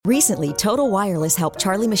Recently, Total Wireless helped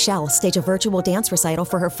Charlie Michelle stage a virtual dance recital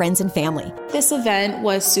for her friends and family. This event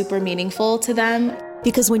was super meaningful to them.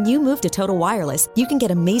 Because when you move to Total Wireless, you can get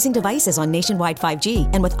amazing devices on nationwide 5G.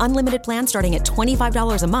 And with unlimited plans starting at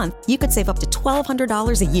 $25 a month, you could save up to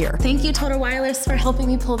 $1,200 a year. Thank you, Total Wireless, for helping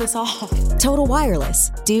me pull this off. Total Wireless.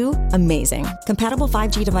 Do amazing. Compatible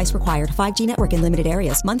 5G device required. 5G network in limited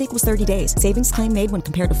areas. Month equals 30 days. Savings claim made when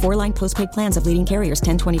compared to 4-line postpaid plans of leading carriers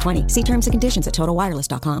 10-2020. See terms and conditions at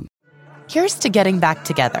totalwireless.com. Here's to getting back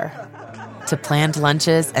together. To planned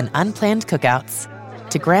lunches and unplanned cookouts.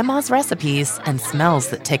 To grandma's recipes and smells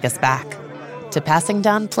that take us back. To passing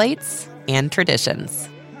down plates and traditions.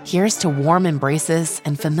 Here's to warm embraces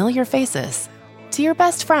and familiar faces. To your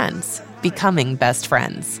best friends, becoming best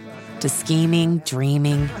friends. To scheming,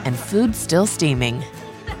 dreaming, and food still steaming.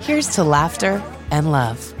 Here's to laughter and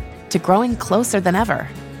love. To growing closer than ever.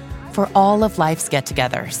 For all of life's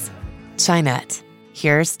get-togethers. Chinette,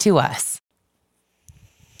 here's to us.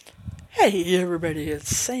 Hey everybody,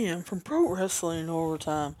 it's Sam from Pro Wrestling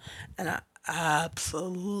Overtime, and I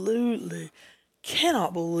absolutely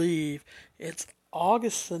cannot believe it's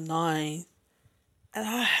August the 9th, and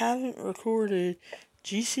I haven't recorded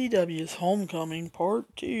GCW's Homecoming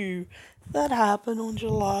Part 2 that happened on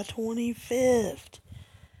July 25th.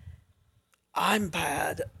 I'm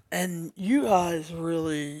bad, and you guys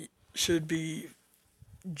really should be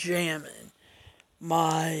jamming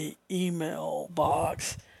my email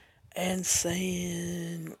box and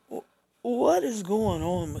saying, what is going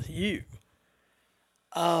on with you?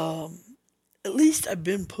 At least I've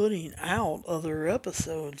been putting out other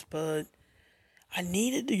episodes, but I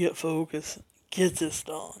needed to get focused, get this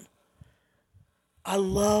done. I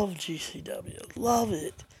love GCW, love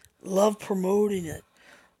it, love promoting it,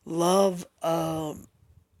 love,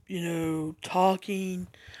 talking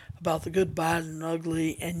about the good, bad, and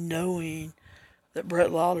ugly, and knowing that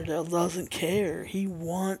Brett Lauderdale doesn't care. He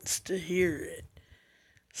wants to hear it.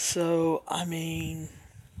 So,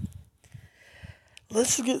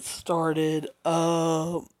 let's get started.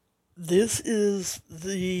 This is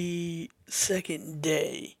the second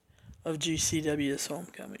day of GCW's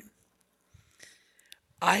Homecoming.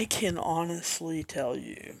 I can honestly tell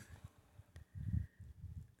you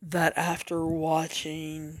that after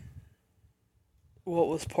watching what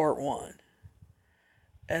was part 1,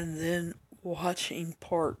 and then watching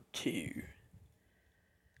part 2,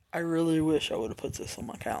 I really wish I would have put this on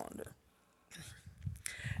my calendar.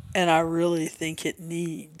 And I really think it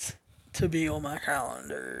needs to be on my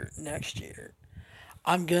calendar next year.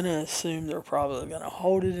 I'm going to assume they're probably going to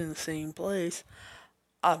hold it in the same place.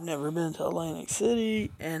 I've never been to Atlantic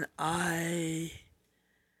City, and I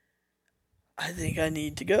think I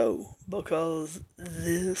need to go because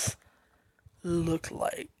this looked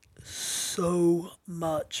like so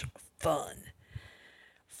much fun.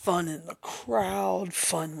 Fun in the crowd,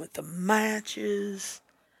 fun with the matches.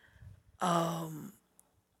 I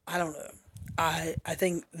don't know. I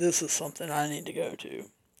think this is something I need to go to.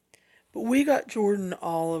 But we got Jordan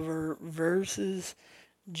Oliver versus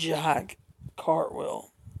Jack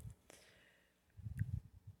Cartwheel.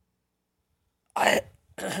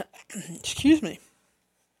 Excuse me.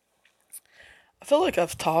 I feel like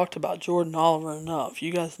I've talked about Jordan Oliver enough.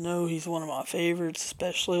 You guys know he's one of my favorites,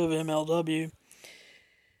 especially of MLW.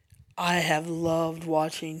 I have loved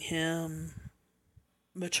watching him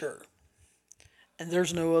mature. And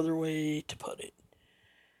there's no other way to put it.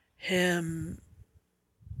 Him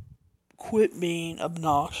quit being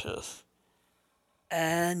obnoxious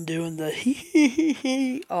and doing the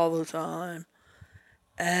hee all the time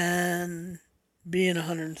and being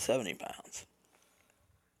 170 pounds.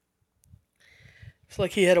 It's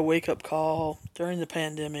like he had a wake-up call during the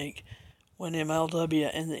pandemic when MLW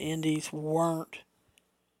and the Indies weren't,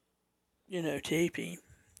 taping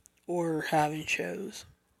or having shows.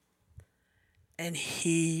 And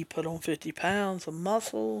he put on 50 pounds of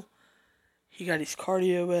muscle. He got his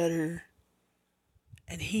cardio better.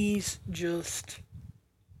 And he's just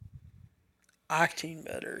acting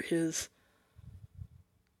better. His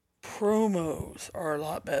promos are a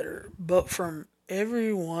lot better. But from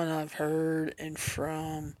everyone I've heard and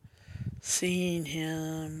from seeing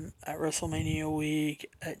him at WrestleMania Week,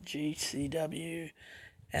 at GCW,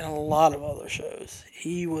 and a lot of other shows,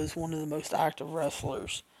 he was one of the most active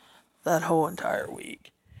wrestlers that whole entire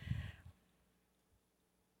week.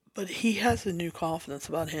 But he has a new confidence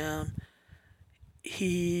about him.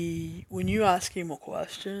 When you ask him a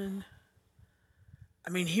question,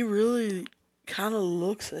 he really kind of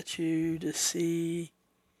looks at you to see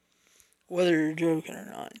whether you're joking or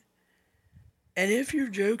not. And if you're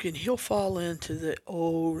joking, he'll fall into the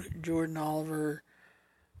old Jordan Oliver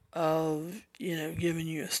of, giving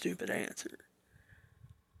you a stupid answer.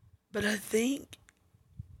 But I think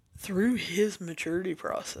through his maturity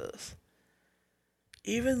process,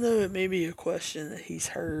 even though it may be a question that he's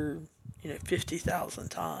heard, 50,000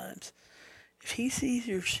 times, if he sees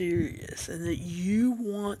you're serious and that you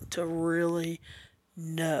want to really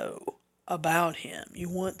know about him, you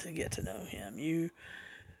want to get to know him,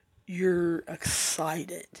 you're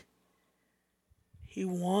excited. He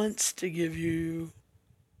wants to give you,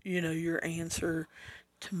 your answer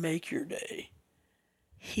to make your day.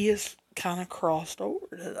 He has kind of crossed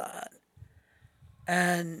over to that.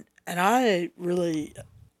 And I really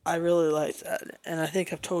like that. And I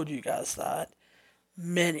think I've told you guys that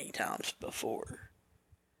many times before.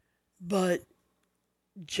 But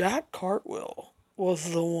Jack Cartwheel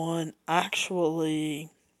was the one actually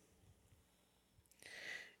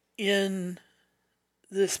in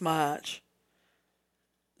this match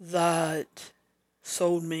that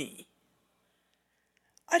sold me.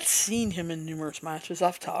 I'd seen him in numerous matches.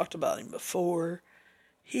 I've talked about him before.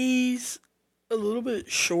 He's a little bit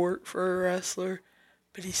short for a wrestler,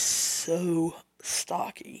 but he's so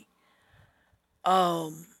stocky.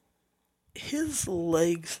 His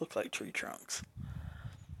legs look like tree trunks.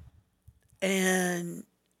 And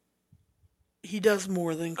he does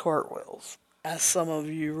more than cartwheels, as some of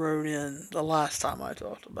you wrote in the last time I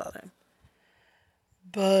talked about him.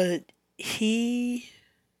 But he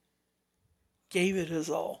gave it his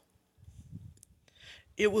all.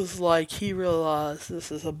 It was like he realized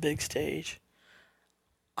this is a big stage.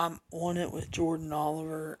 I'm on it with Jordan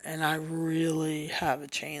Oliver, and I really have a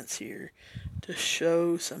chance here to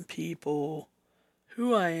show some people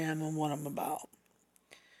who I am and what I'm about.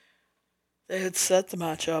 They had set the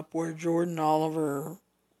match up where Jordan Oliver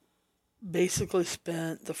basically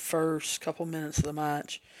spent the first couple minutes of the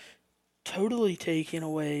match totally taking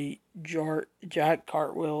away Jack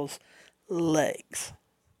Cartwheel's legs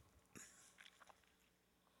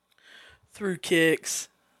through kicks.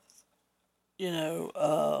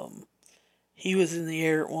 He was in the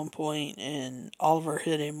air at one point and Oliver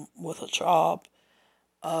hit him with a chop,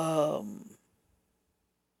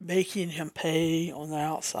 making him pay on the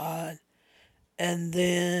outside. And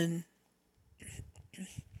then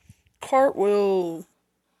Cartwheel,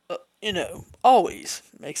 always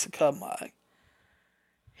makes a comeback.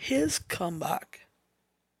 His comeback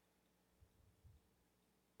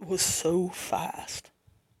was so fast.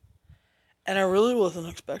 And I really wasn't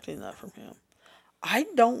expecting that from him. I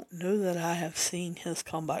don't know that I have seen his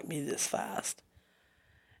comeback be this fast.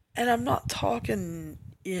 And I'm not talking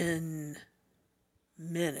in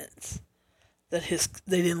minutes that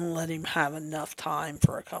they didn't let him have enough time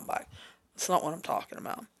for a comeback. That's not what I'm talking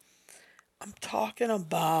about. I'm talking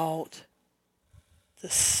about the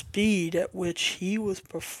speed at which he was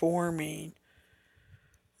performing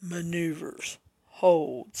maneuvers,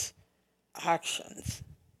 holds, actions.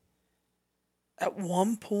 At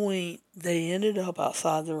one point, they ended up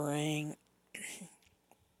outside the ring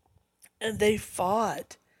and they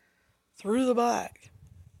fought through the back.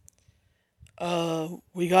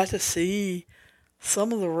 We got to see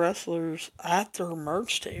some of the wrestlers at their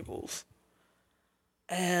merch tables.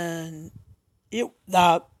 And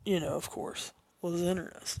of course, was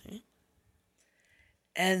interesting.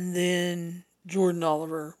 And then Jordan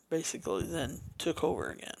Oliver basically then took over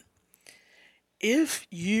again. If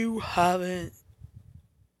you haven't,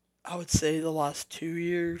 I would say the last 2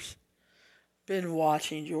 years, been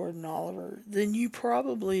watching Jordan Oliver, then you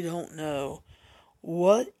probably don't know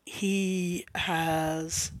what he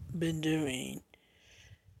has been doing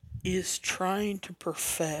is trying to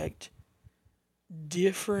perfect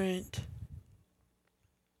different,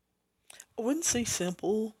 I wouldn't say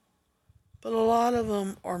simple, but a lot of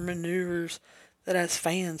them are maneuvers that as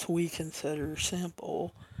fans we consider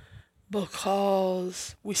simple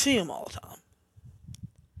because we see them all the time.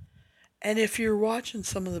 And if you're watching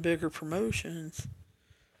some of the bigger promotions,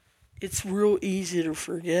 it's real easy to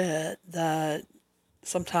forget that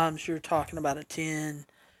sometimes you're talking about a 10,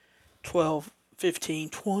 12, 15,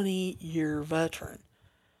 20 year veteran.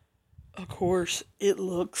 Of course, it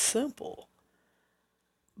looks simple.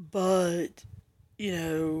 But,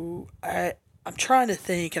 I'm trying to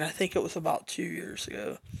think, and I think it was about 2 years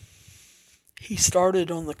ago. He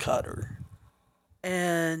started on the cutter.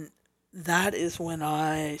 And that is when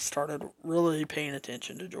I started really paying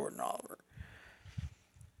attention to Jordan Oliver.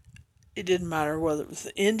 It didn't matter whether it was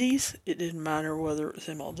the Indies. It didn't matter whether it was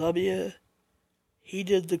MLW. He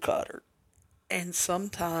did the cutter. And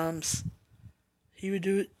sometimes he would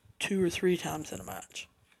do it 2 or 3 times in a match.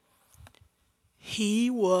 He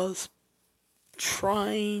was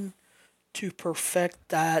trying to perfect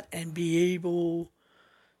that and be able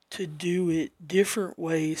to do it different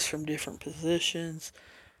ways from different positions,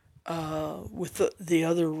 with the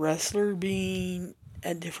other wrestler being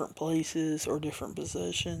at different places or different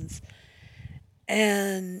positions.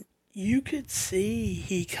 And you could see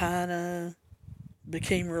he kind of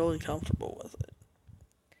became really comfortable with it.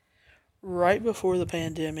 Right before the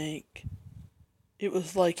pandemic, it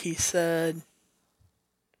was like he said,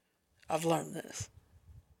 I've learned this.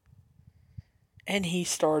 And he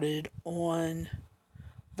started on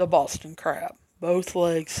the Boston Crab, both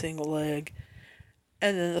legs, single leg,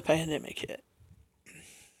 and then the pandemic hit.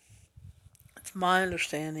 It's my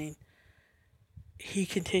understanding he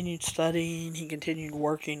continued studying, he continued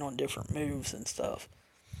working on different moves and stuff.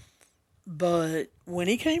 But when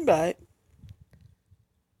he came back,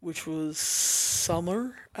 which was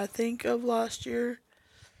summer, I think, of last year,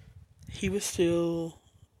 he was still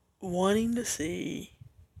wanting to see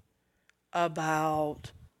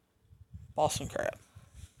about Boston Crab.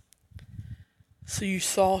 So you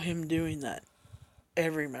saw him doing that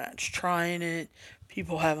every match, trying it,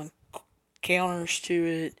 people having counters to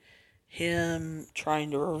it, him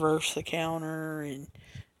trying to reverse the counter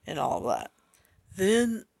and all of that.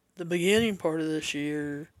 Then the beginning part of this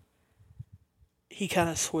year, he kind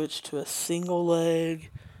of switched to a single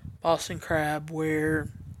leg Boston Crab where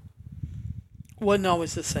wasn't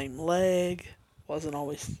always the same leg, wasn't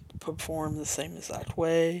always performed the same exact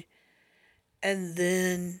way. And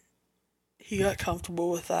then he got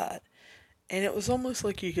comfortable with that. And it was almost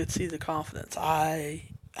like you could see the confidence. I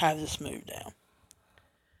have this move down.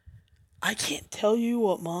 I can't tell you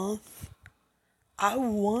what month. I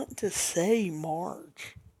want to say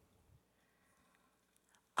March.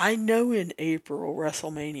 I know in April,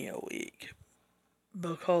 WrestleMania week,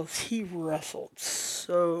 because he wrestled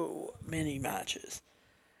so many matches.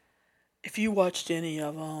 If you watched any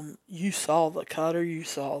of them, you saw the cutter, you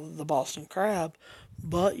saw the Boston Crab,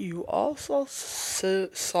 but you also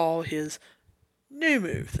saw his new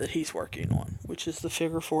move that he's working on, which is the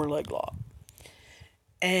figure four leg lock.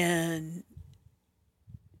 And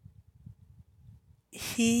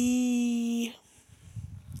I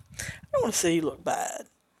don't want to say he looked bad.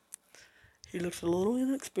 He looked a little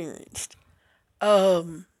inexperienced.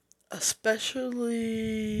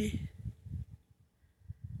 Especially,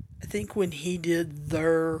 I think when he did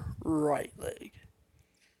their right leg.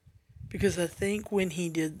 Because I think when he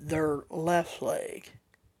did their left leg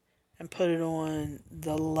and put it on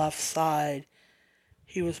the left side,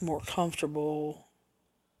 he was more comfortable.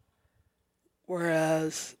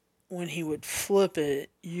 Whereas when he would flip it,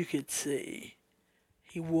 you could see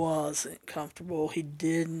he wasn't comfortable. He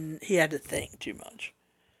had to think too much.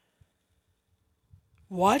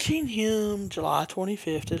 Watching him July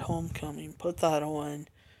 25th at Homecoming, put that on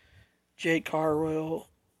Jake Carwell,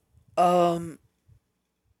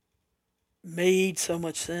 made so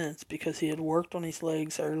much sense because he had worked on his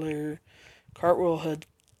legs earlier. Cartwell had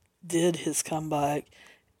did his comeback,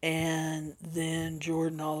 and then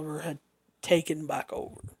Jordan Oliver had taken back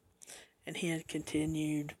over. And he had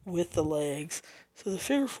continued with the legs. So the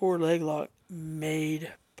figure four leg lock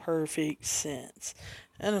made perfect sense.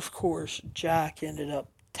 And of course, Jack ended up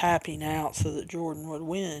tapping out so that Jordan would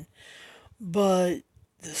win. But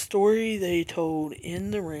the story they told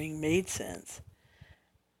in the ring made sense.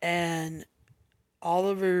 And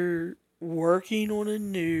Oliver working on a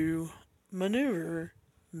new maneuver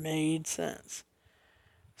made sense.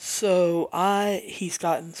 So he's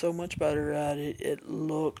gotten so much better at it. It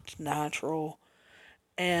looked natural.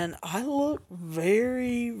 And I look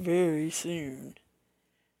very, very soon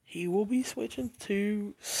he will be switching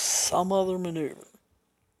to some other maneuver.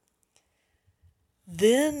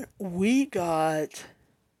 Then we got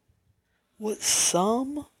what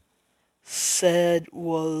some said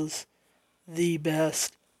was the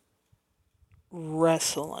best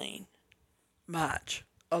wrestling match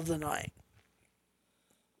of the night.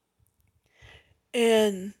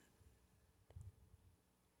 And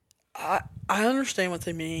I understand what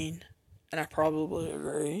they mean, and I probably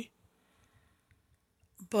agree.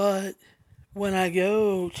 But when I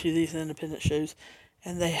go to these independent shows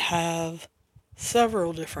and they have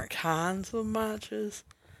several different kinds of matches,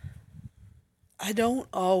 I don't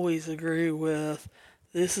always agree with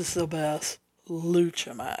this is the best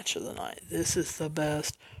lucha match of the night. This is the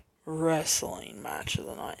best wrestling match of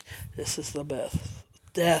the night. This is the best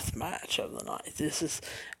death match of the night.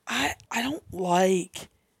 I don't like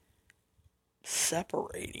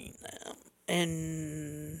separating them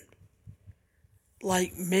and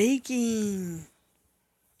like making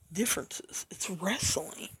differences. It's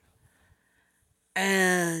wrestling.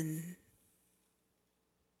 And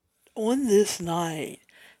on this night,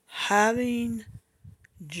 having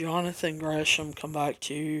Jonathan Gresham come back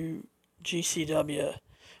to GCW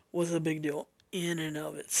was a big deal in and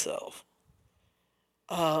of itself.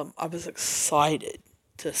 I was excited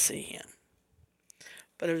to see him.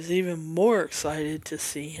 But I was even more excited to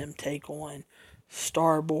see him take on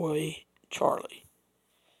Starboy Charlie.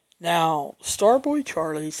 Now, Starboy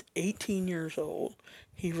Charlie's 18 years old.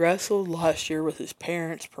 He wrestled last year with his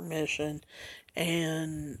parents' permission,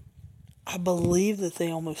 and I believe that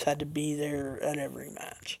they almost had to be there at every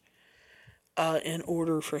match in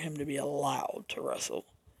order for him to be allowed to wrestle.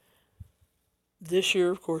 This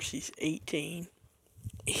year, of course, he's 18.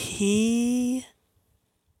 He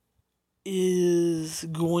is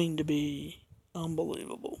going to be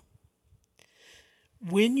unbelievable.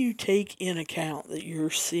 When you take in account that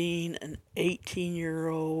you're seeing an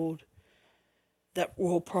 18-year-old that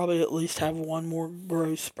will probably at least have one more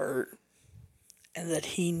growth spurt and that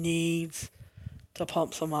he needs to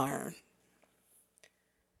pump some iron,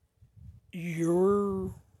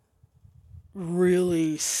 you're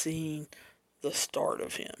really seeing the start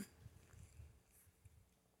of him.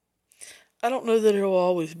 I don't know that he'll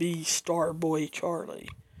always be Starboy Charlie.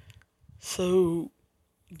 So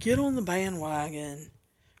get on the bandwagon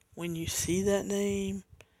when you see that name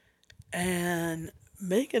and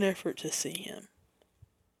make an effort to see him.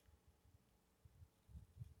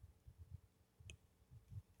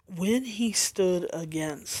 When he stood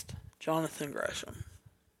against Jonathan Gresham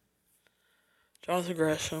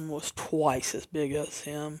was twice as big as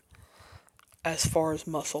him as far as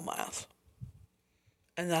muscle mass.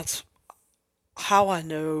 And that's how I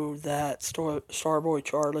know that Starboy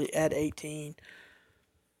Charlie at 18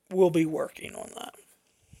 will be working on that.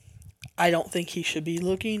 I don't think he should be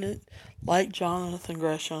looking at like Jonathan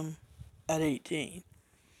Gresham at 18.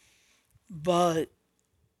 But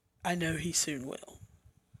I know he soon will.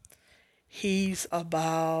 He's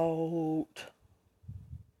about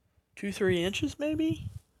 2-3 inches maybe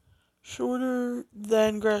shorter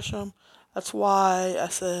than Gresham. That's why I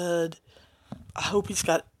said I hope he's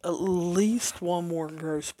got at least one more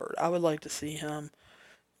growth spurt. I would like to see him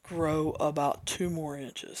grow about 2 more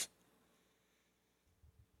inches.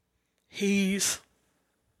 He's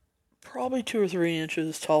probably 2 or 3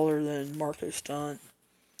 inches taller than Marco Stunt,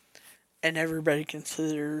 and everybody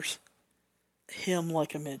considers him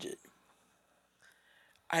like a midget.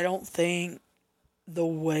 I don't think the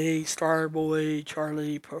way Starboy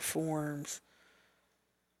Charlie performs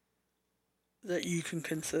that you can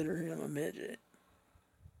consider him a midget.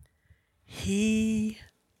 He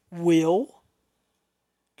will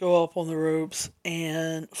go up on the ropes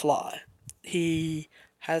and fly. He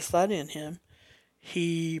has that in him.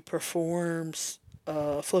 He performs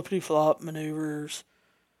flippity-flop maneuvers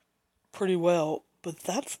pretty well, but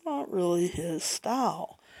that's not really his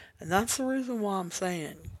style. And that's the reason why I'm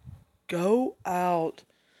saying go out,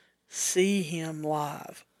 see him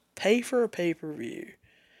live, pay for a pay-per-view,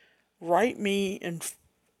 write me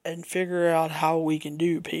and figure out how we can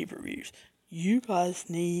do pay-per-views. You guys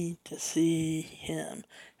need to see him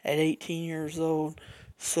at 18 years old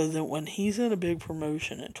so that when he's in a big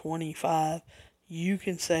promotion at 25, you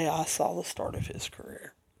can say, I saw the start of his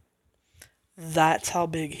career. That's how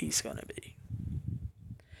big he's going to be.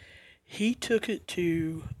 He took it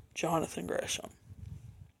to Jonathan Gresham.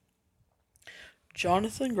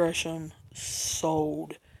 Jonathan Gresham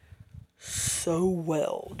sold so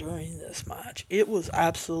well during this match. It was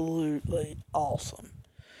absolutely awesome.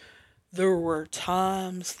 There were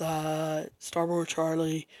times that Starboy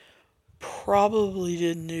Charlie probably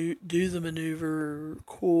didn't do the maneuver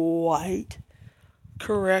quite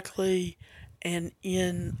correctly, and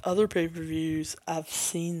in other pay-per-views I've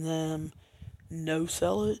seen them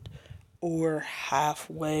no-sell it or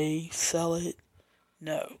halfway sell it.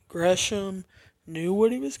 No, Gresham knew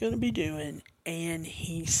what he was going to be doing, and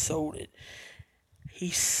he sold it. He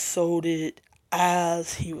sold it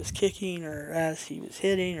as he was kicking or as he was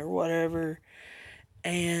hitting or whatever,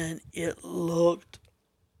 and it looked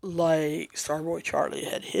like Starboy Charlie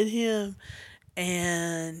had hit him,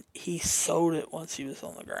 and he sold it once he was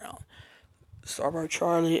on the ground. Starboy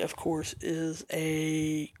Charlie, of course, is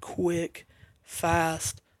a quick,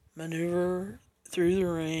 fast maneuver through the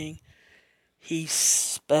ring. He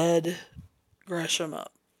sped Gresham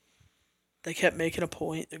up. They kept making a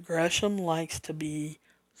point that Gresham likes to be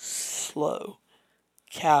slow,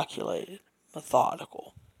 calculated,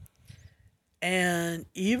 methodical. And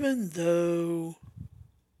even though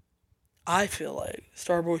I feel like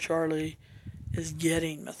Starboy Charlie is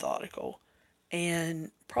getting methodical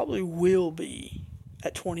and probably will be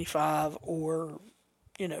at 25 or,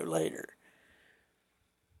 later.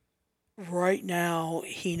 Right now,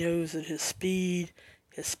 he knows that his speed,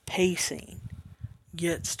 his pacing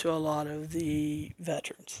gets to a lot of the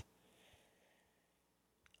veterans.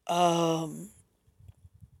 Um,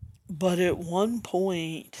 but at one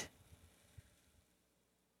point,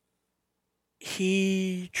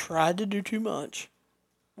 he tried to do too much,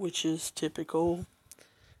 which is typical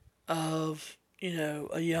of,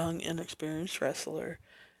 a young, inexperienced wrestler.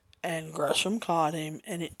 And Gresham caught him,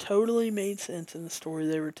 and it totally made sense in the story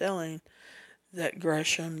they were telling that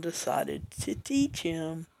Gresham decided to teach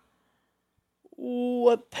him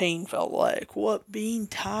what pain felt like, what being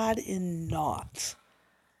tied in knots.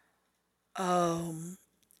 And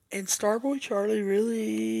Starboy Charlie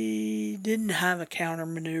really didn't have a counter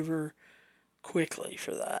maneuver quickly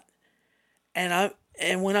for that.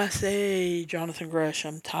 And when I say Jonathan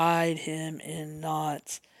Gresham tied him in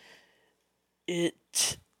knots,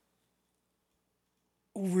 it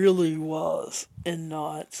really was in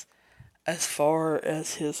knots as far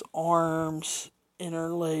as his arms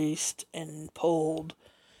interlaced and pulled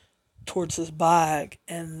towards his back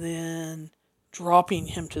and then dropping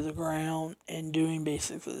him to the ground and doing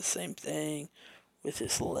basically the same thing with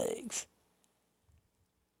his legs.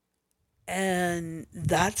 And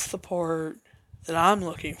that's the part that I'm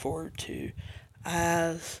looking forward to.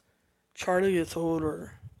 As Charlie gets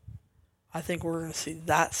older, I think we're going to see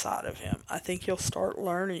that side of him. I think he'll start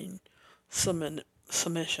learning some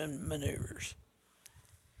submission maneuvers.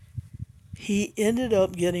 He ended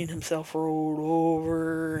up getting himself rolled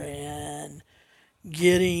over and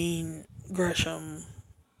getting Gresham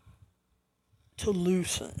to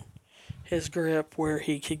loosen his grip where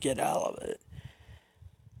he could get out of it.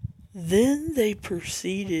 Then they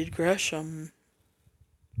proceeded, Gresham,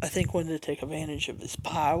 I think, wanted to take advantage of his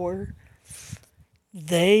power.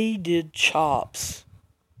 They did chops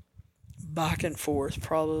back and forth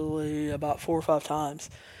probably about 4 or 5 times.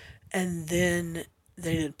 And then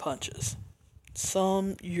they did punches.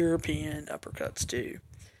 Some European uppercuts too.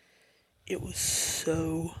 It was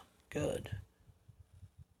so good.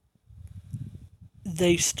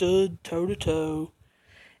 They stood toe to toe,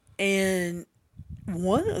 and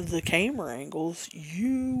one of the camera angles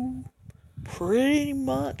you pretty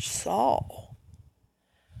much saw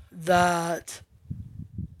that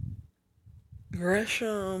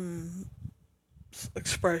Gresham's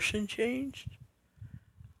expression changed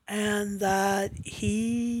and that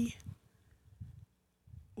he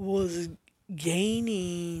was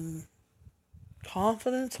gaining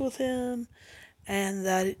confidence with him and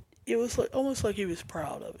that it was almost like he was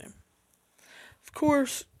proud of him. Of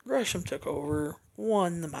course, Gresham took over,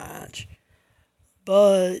 won the match,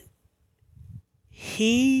 but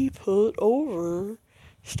he put over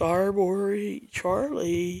Starboy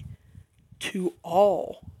Charlie to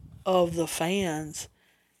all of the fans.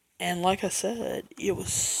 And like I said, it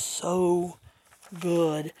was so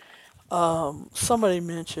good. Somebody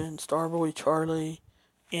mentioned Starboy Charlie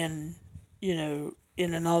in, in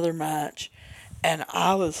another match. And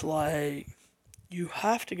I was like, you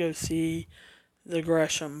have to go see the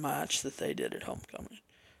Gresham match that they did at Homecoming.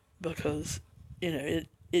 Because, it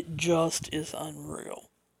just is unreal.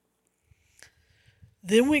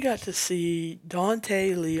 Then we got to see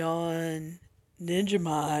Dante Leon, Ninja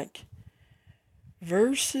Mike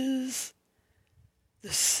versus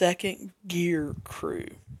the Second Gear crew,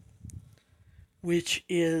 which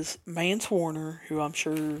is Mance Warner, who I'm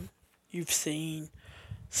sure you've seen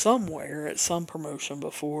somewhere at some promotion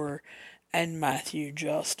before, and Matthew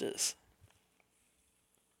Justice.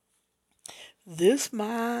 This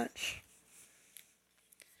match,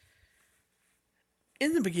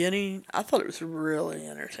 in the beginning, I thought it was really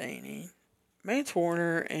entertaining. Mance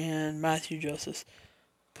Warner and Matthew Justice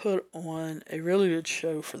put on a really good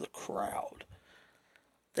show for the crowd.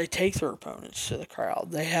 They take their opponents to the crowd.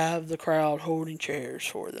 They have the crowd holding chairs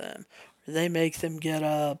for them. They make them get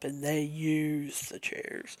up and they use the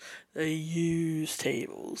chairs. They use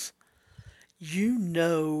tables.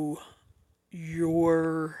 You're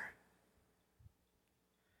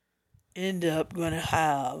end up going to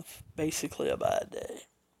have basically a bad day.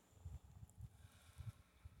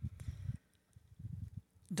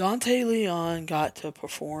 Dante Leon got to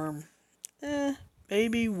perform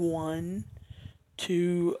maybe 1,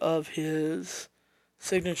 2 of his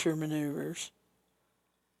signature maneuvers.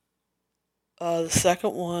 The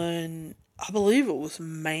second one, I believe it was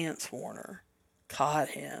Mance Warner, caught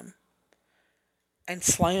him and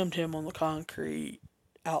slammed him on the concrete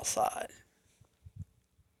outside.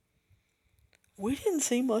 We didn't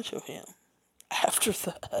see much of him after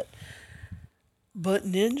that. But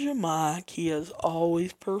Ninja Mike, he is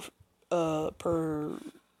always progressive,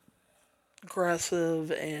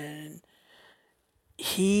 and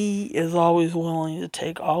he is always willing to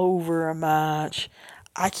take over a match.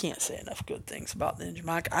 I can't say enough good things about Ninja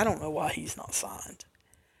Mike. I don't know why he's not signed.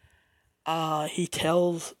 He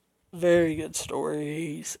tells very good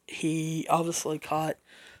stories. He obviously caught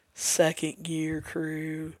second gear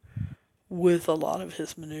crew with a lot of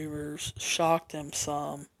his maneuvers, shocked them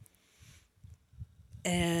some,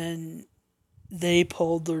 and they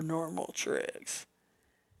pulled their normal tricks.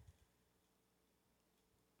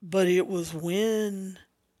 But it was when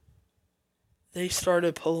they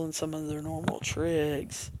started pulling some of their normal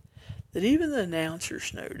tricks that even the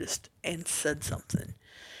announcers noticed and said something.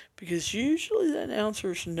 Because usually the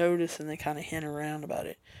announcers notice and they kind of hint around about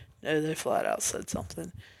it. No, they flat out said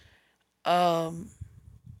something.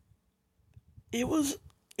 It was,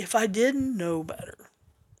 if I didn't know better,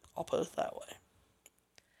 I'll put it that way,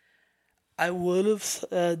 I would have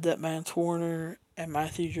said that Mance Warner and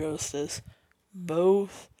Matthew Justice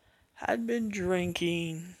both had been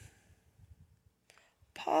drinking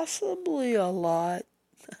possibly a lot.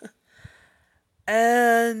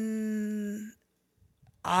 And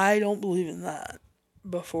I don't believe in that.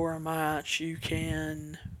 Before a match, you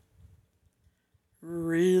can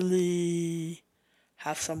really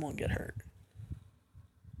have someone get hurt.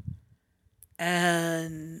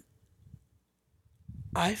 And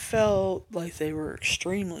I felt like they were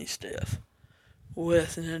extremely stiff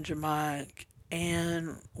with Ninja Mike.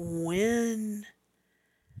 And when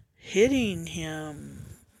hitting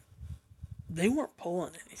him, they weren't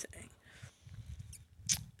pulling anything.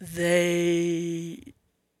 They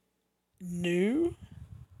knew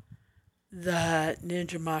that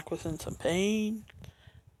Ninja Mike was in some pain,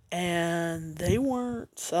 and they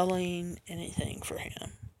weren't selling anything for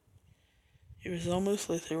him. It was almost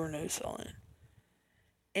like they were no selling.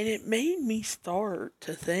 And it made me start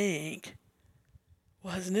to think,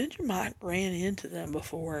 well, has Ninja Mike ran into them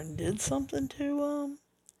before and did something to them?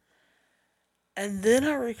 And then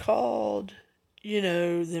I recalled,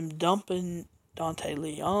 them dumping Dante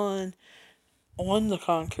Leon on the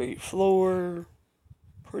concrete floor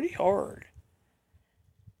pretty hard.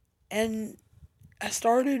 And I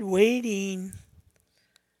started waiting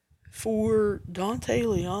for Dante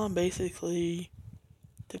Leon basically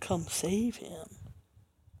to come save him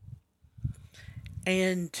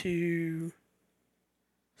and to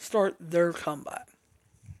start their comeback.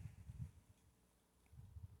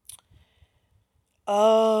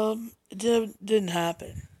 It didn't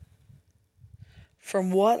happen.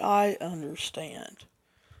 From what I understand,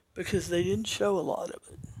 because they didn't show a lot of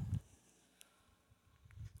it.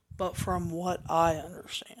 But from what I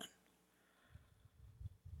understand,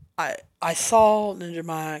 I saw Ninja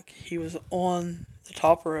Mike. He was on the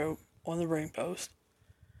top rope on the ring post,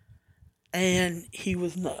 and he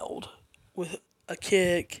was nailed with a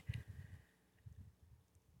kick.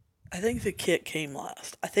 I think the kick came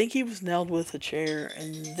last. I think he was nailed with a chair,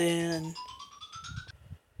 and then,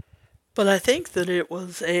 but I think that it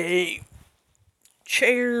was a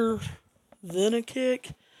chair, then a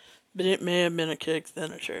kick, but it may have been a kick,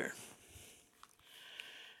 then a chair.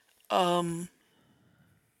 Ninja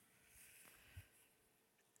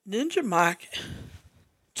Mike,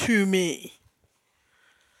 to me,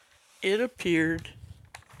 it appeared,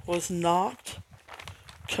 was knocked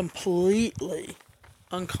completely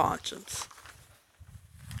unconscious,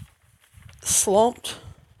 slumped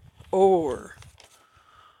over,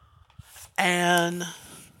 and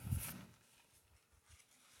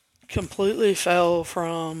completely fell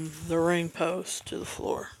from the ring post to the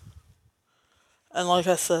floor. And like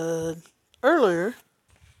I said earlier,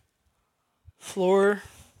 floor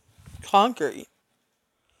concrete.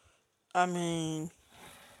 I mean,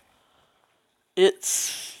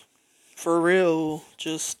 it's for real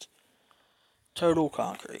just total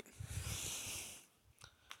concrete.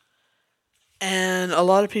 And a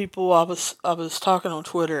lot of people, I was talking on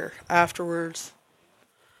Twitter afterwards,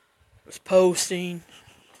 was posting,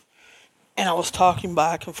 and I was talking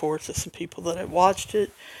back and forth to some people that had watched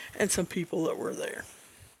it and some people that were there.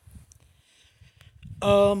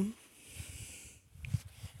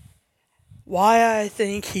 Why I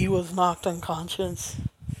think he was knocked unconscious,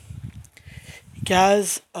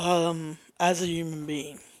 guys, as a human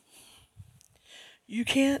being, you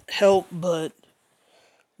can't help but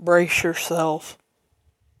brace yourself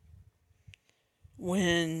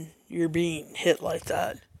when you're being hit like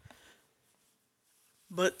that.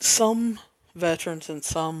 But some veterans and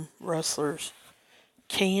some wrestlers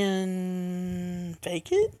can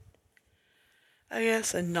fake it, I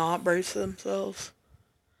guess, and not brace themselves.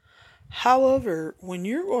 However, when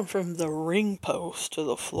you're going from the ring post to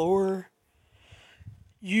the floor,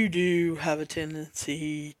 you do have a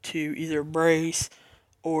tendency to either brace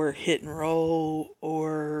or hit and roll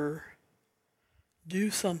or do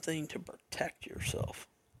something to protect yourself.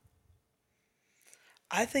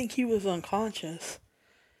 I think he was unconscious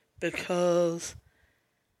because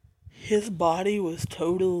his body was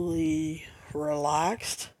totally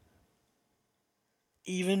relaxed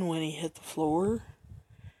even when he hit the floor,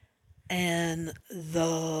 and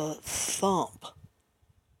the thump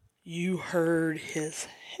you heard his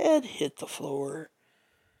head hit the floor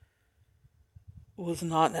was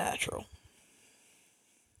not natural.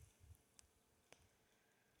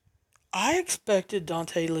 I expected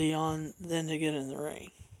Dante Leon then to get in the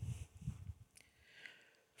ring.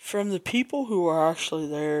 From the people who were actually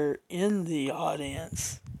there in the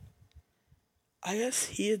audience, I guess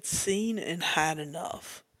he had seen and had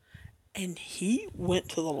enough. And he went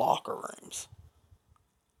to the locker rooms.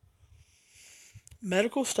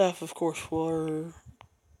 Medical staff, of course, were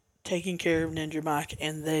taking care of Ninja Mac,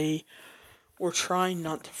 and they were trying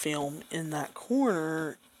not to film in that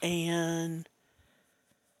corner, and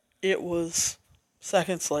it was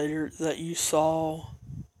seconds later that you saw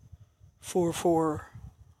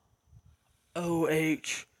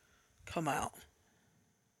 44OH come out.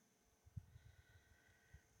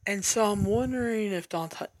 And so I'm wondering if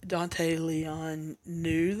Dante Leon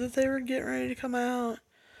knew that they were getting ready to come out,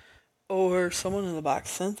 or someone in the back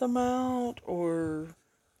sent them out, or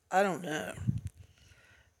I don't know.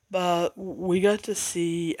 But we got to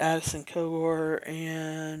see Addison Kogor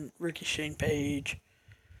and Ricky Shane Page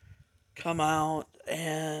come out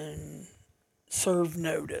and serve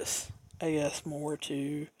notice, I guess, more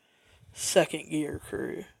to Second Gear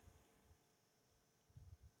Crew.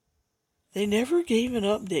 They never gave an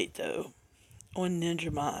update, though, on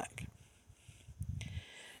Ninja Mac.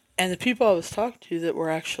 And the people I was talking to that were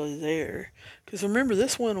actually there, because remember,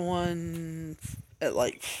 this one won at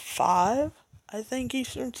like 5, I think,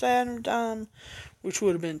 Eastern Standard Time, which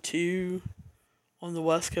would have been 2 on the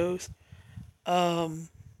West Coast.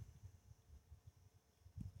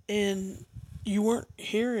 And you weren't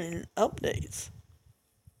hearing updates.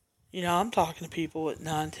 You know, I'm talking to people at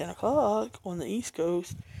 9, 10 o'clock on the East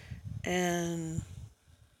Coast, and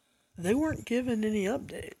they weren't giving any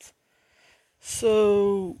updates.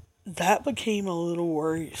 So that became a little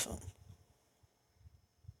worrisome.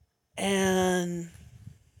 And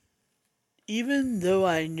even though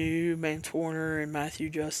I knew Mance Warner and Matthew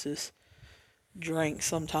Justice drank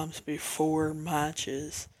sometimes before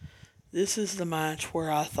matches, this is the match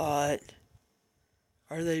where I thought,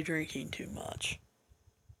 are they drinking too much?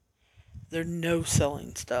 They're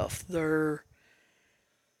no-selling stuff. They're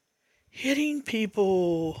hitting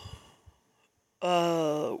people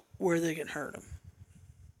where they can hurt them.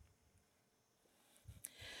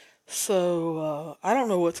 So, I don't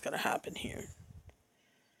know what's going to happen here.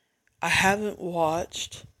 I haven't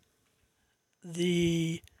watched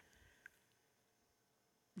the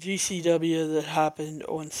GCW that happened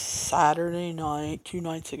on Saturday night, 2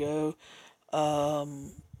 nights ago.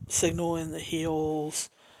 Signal in the Heels,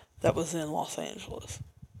 that was in Los Angeles.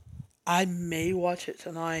 I may watch it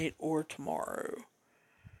tonight or tomorrow.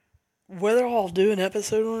 Whether I'll do an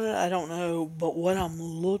episode on it, I don't know. But what I'm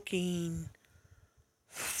looking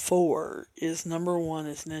for is, number 1,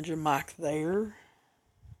 is Ninja Mac there?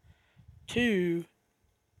 2,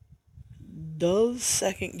 does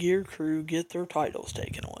Second Gear Crew get their titles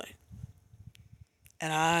taken away?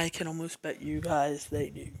 And I can almost bet you guys they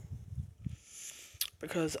do.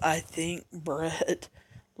 Because I think Brett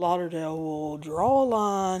Lauderdale will draw a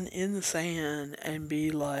line in the sand and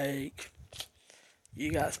be like,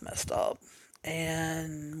 you guys messed up,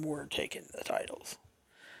 and we're taking the titles.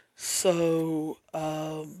 So,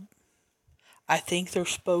 I think they're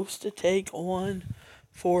supposed to take on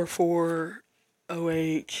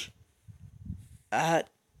 44OH at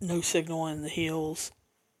No Signal in the Heels.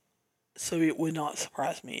 So it would not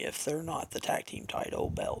surprise me if they're not the tag team title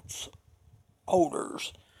belts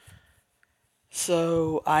holders.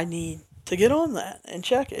 So I need to get on that and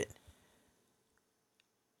check it.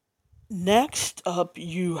 Next up,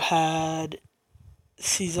 you had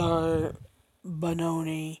Cesar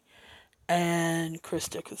Bononi and Chris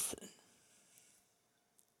Dickinson.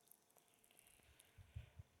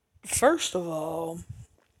 First of all,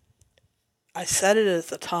 I said it at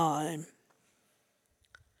the time.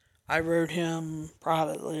 I wrote him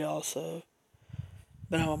privately also,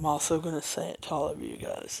 but I'm also going to say it to all of you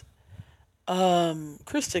guys.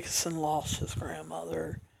 Chris Dickinson lost his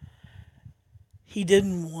grandmother. He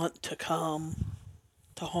didn't want to come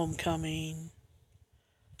to homecoming.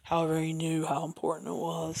 However, he knew how important it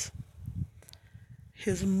was.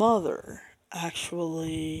 His mother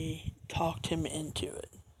actually talked him into it.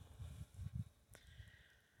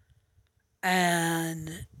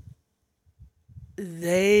 And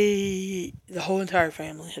the whole entire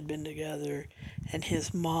family had been together, and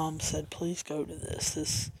his mom said, "Please go to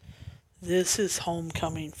this. This is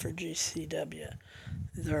homecoming for GCW.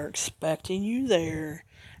 They're expecting you there,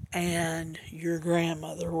 and your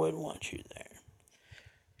grandmother would want you there."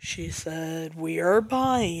 She said, "We are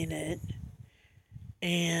buying it,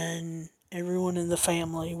 and everyone in the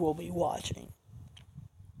family will be watching."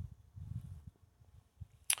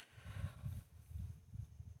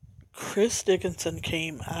 Chris Dickinson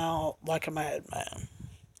came out like a madman.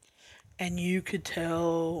 And you could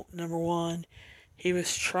tell, number one, he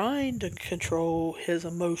was trying to control his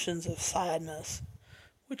emotions of sadness,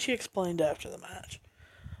 which he explained after the match.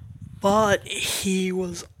 But he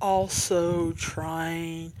was also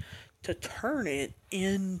trying to turn it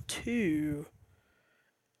into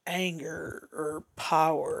anger or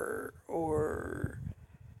power or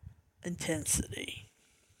intensity.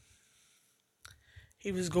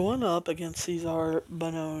 He was going up against Cesar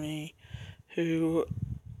Bononi, who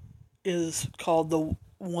is called the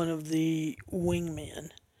one of the wingmen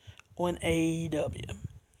on AEW.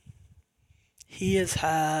 He has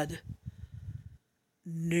had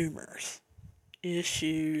numerous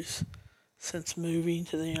issues since moving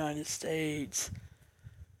to the United States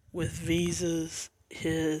with visas.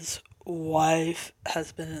 His wife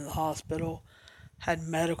has been in the hospital, had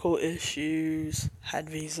medical issues, had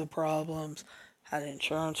visa problems, had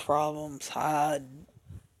insurance problems, had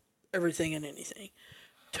everything and anything.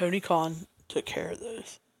 Tony Khan took care of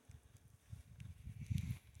those.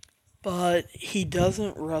 But he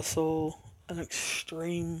doesn't wrestle an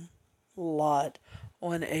extreme lot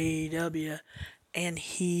on AEW, and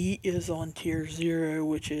he is on tier 0,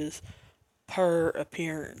 which is per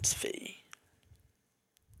appearance fee.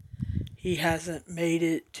 He hasn't made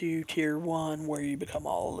it to tier 1 where you become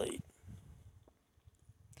all elite.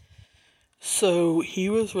 So he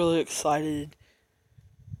was really excited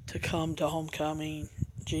to come to Homecoming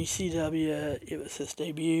GCW. It was his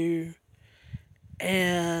debut.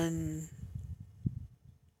 And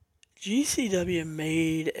GCW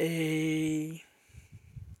made a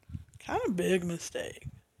kind of big mistake.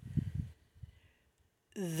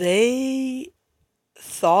 They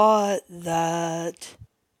thought that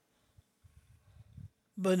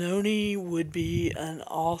Bononi would be an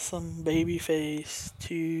awesome babyface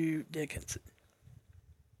to Dickinson.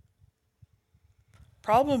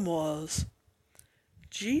 Problem was,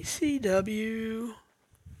 GCW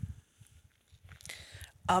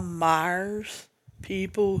admires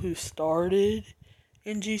people who started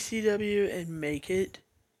in GCW and make it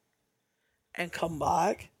and come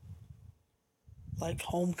back. Like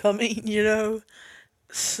Homecoming,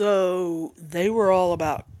 So they were all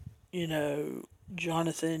about,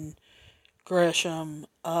 Jonathan Gresham.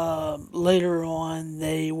 Later on,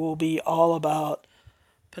 they will be all about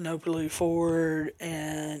Penelope Ford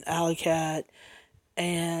and Alley Cat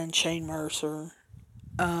and Shane Mercer.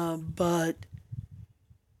 But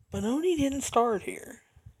Bononi didn't start here.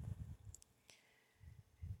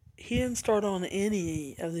 He didn't start on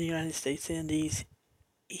any of the United States Indies.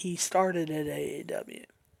 He started at AEW.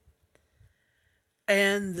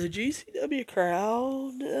 And the GCW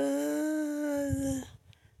crowd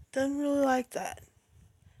doesn't really like that.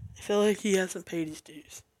 I feel like he hasn't paid his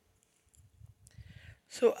dues.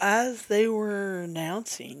 So as they were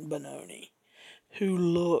announcing Bononi, who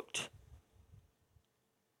looked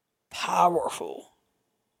powerful,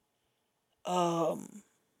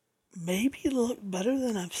 maybe looked better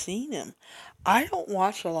than I've seen him. I don't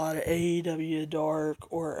watch a lot of AEW Dark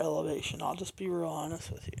or Elevation. I'll just be real honest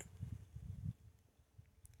with you.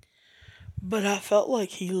 But I felt like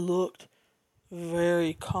he looked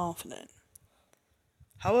very confident.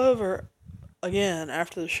 However, again,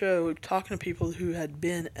 after the show, talking to people who had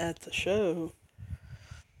been at the show,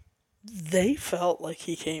 they felt like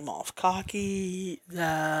he came off cocky,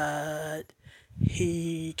 that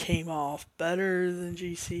he came off better than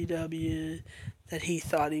GCW, that he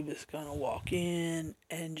thought he was going to walk in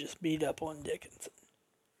and just beat up on Dickinson.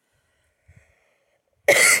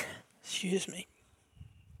 Excuse me.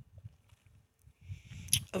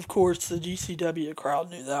 Of course, the GCW crowd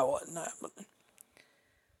knew that wasn't happening.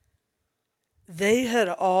 They had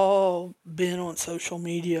all been on social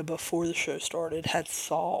media before the show started, had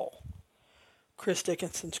saw Chris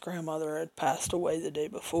Dickinson's grandmother had passed away the day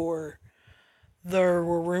before. There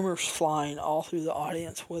were rumors flying all through the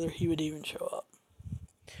audience whether he would even show up.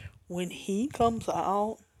 When he comes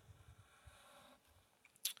out,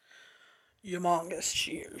 humongous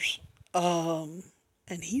cheers. And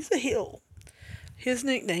he's a heel. His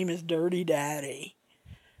nickname is Dirty Daddy.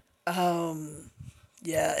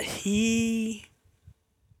 Yeah, he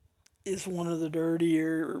is one of the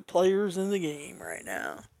dirtier players in the game right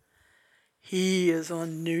now. He is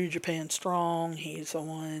on New Japan Strong. He's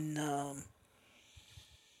on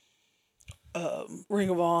Ring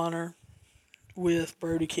of Honor with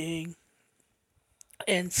Brody King.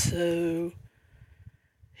 And so,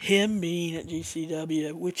 him being at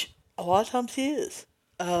GCW, which a lot of times he is,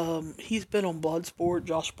 he's been on Bloodsport,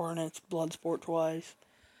 Josh Barnett's Bloodsport twice.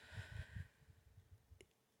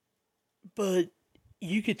 But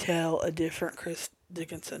you could tell a different Chris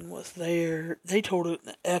Dickinson was there. They told an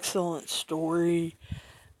excellent story.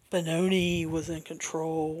 Benoni was in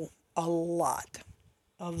control a lot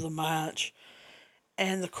of the match,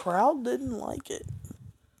 and the crowd didn't like it.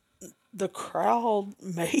 The crowd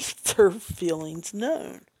made their feelings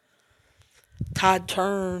known. Tide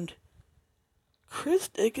turned. Chris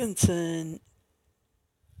Dickinson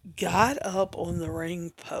got up on the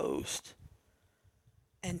ring post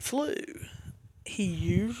and flew. He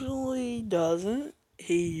usually doesn't.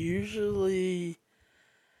 He's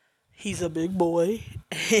a big boy,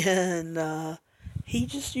 and he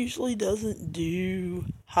just usually doesn't do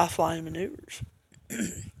high flying maneuvers.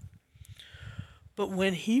 But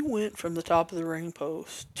when he went from the top of the ring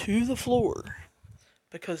post to the floor,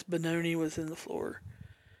 because Benoni was in the floor,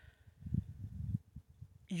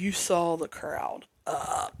 you saw the crowd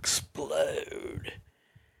explode.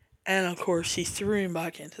 And of course, he threw him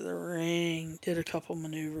back into the ring, did a couple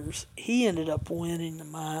maneuvers. He ended up winning the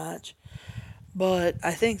match. But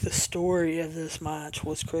I think the story of this match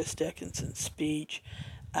was Chris Dickinson's speech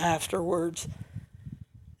afterwards,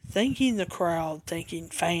 thanking the crowd, thanking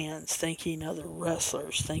fans, thanking other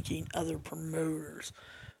wrestlers, thanking other promoters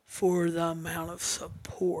for the amount of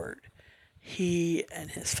support he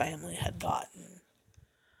and his family had gotten.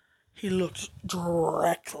 He looked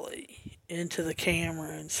directly into the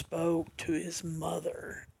camera and spoke to his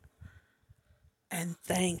mother and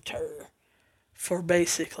thanked her for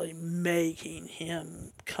basically making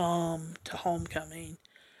him come to homecoming.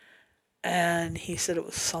 And he said it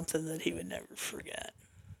was something that he would never forget.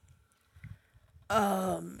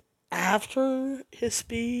 After his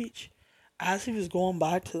speech, as he was going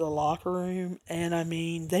back to the locker room, and I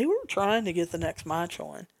mean, they were trying to get the next match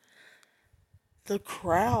on, the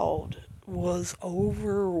crowd was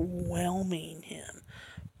overwhelming him,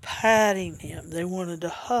 patting him. They wanted to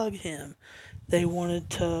hug him. They wanted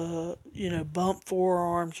to, bump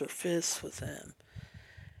forearms or fists with him.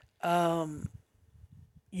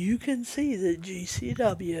 You can see that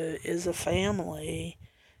GCW is a family,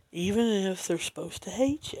 even if they're supposed to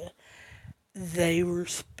hate you. They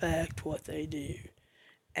respect what they do.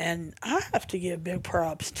 And I have to give big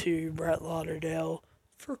props to Brett Lauderdale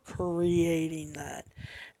for creating that.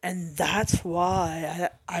 And that's why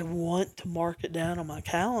I want to mark it down on my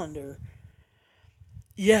calendar.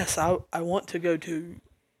 Yes, I want to go to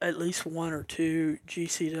at least one or two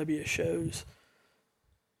GCW shows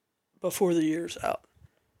before the year's out.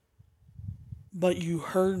 But you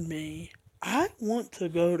heard me. I want to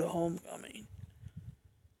go to Homecoming.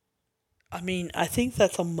 I mean, I think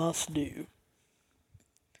that's a must do.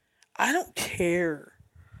 I don't care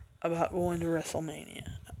about going to WrestleMania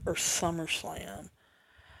or SummerSlam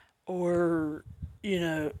or,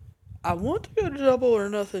 I want to go to Double or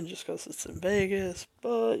Nothing just because it's in Vegas,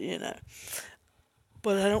 but,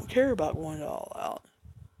 But I don't care about going to All Out.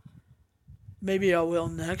 Maybe I will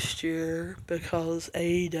next year because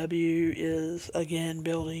AEW is again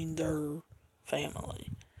building their family.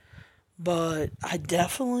 But I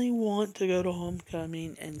definitely want to go to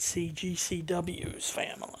Homecoming and see GCW's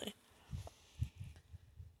family.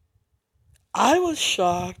 I was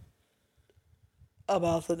shocked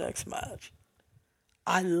about the next match.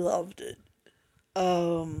 I loved it.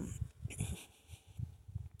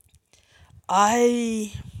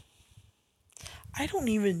 I I don't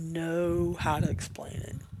even know how to explain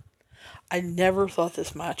it. I never thought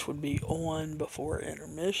this match would be on before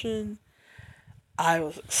intermission. I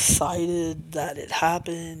was excited that it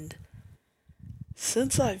happened.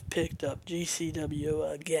 Since I've picked up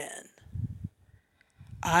GCW again,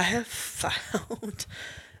 I have found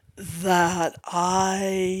that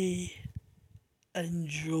I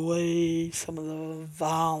enjoy some of the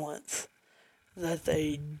violence that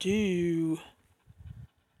they do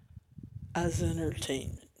as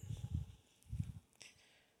entertainment.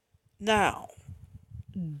 Now,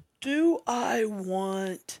 do I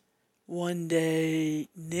want one day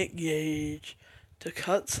Nick Gage to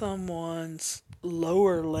cut someone's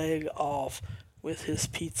lower leg off with his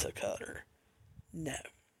pizza cutter? No.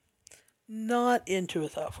 Not into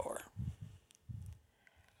it that far.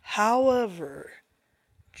 However,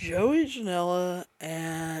 Joey Janela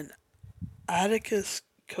and Atticus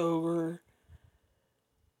Cogar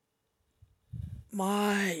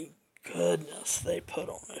my goodness, they put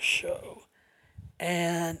on this show.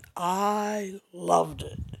 And I loved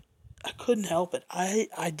it. I couldn't help it.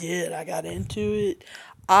 I did. I got into it.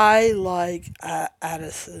 I like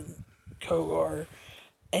Addison Kogar.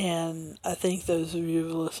 And I think those of you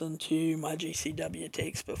who listened to my GCW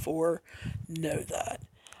takes before know that.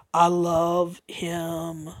 I love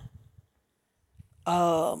him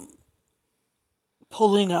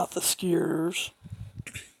pulling out the skewers,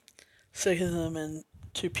 sticking them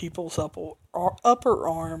into people's upper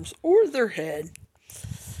arms or their head.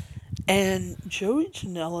 And Joey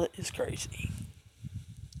Janela is crazy.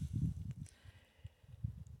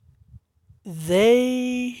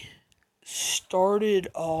 They started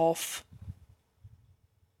off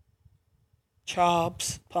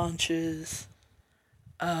chops, punches,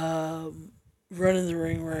 running the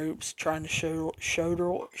ring ropes, trying to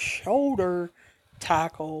shoulder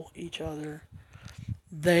tackle each other.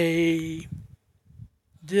 They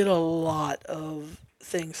did a lot of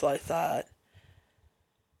things like that.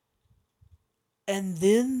 And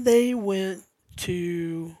then they went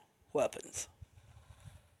to weapons.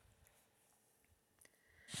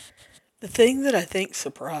 The thing that I think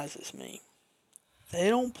surprises me, they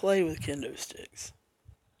don't play with kendo sticks.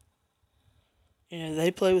 You know,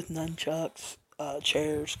 they play with nunchucks,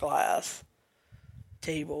 chairs, glass,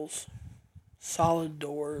 tables, solid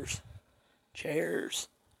doors, chairs,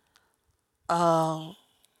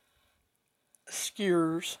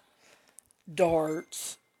 skewers,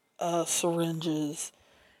 darts, syringes.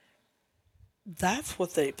 That's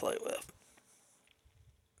what they play with.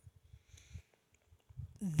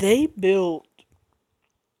 They built,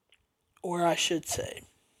 or I should say,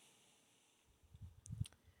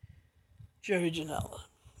 Joey Janela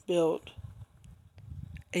built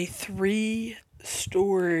a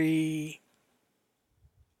 3-story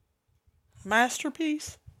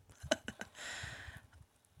masterpiece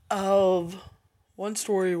of one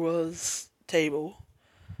story was table.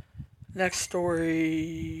 Next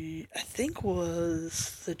story, I think,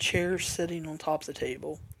 was the chair sitting on top of the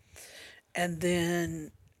table. And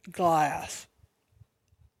then glass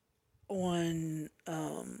on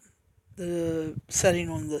the setting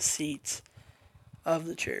on the seats of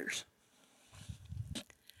the chairs.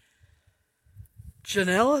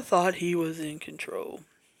 Janela thought he was in control.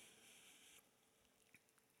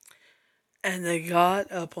 And they got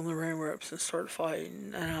up on the ring ropes and started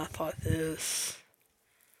fighting. And I thought, this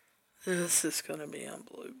is going to be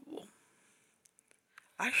unbelievable.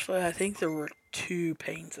 Actually, I think there were 2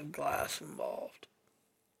 panes of glass involved.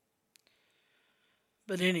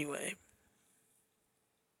 But anyway,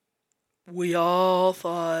 we all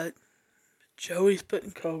thought Joey's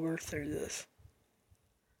putting Koger through this.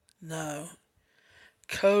 No.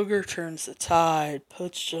 Koger turns the tide,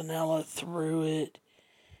 puts Janela through it.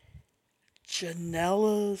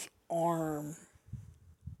 Janela's arm,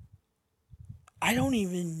 I don't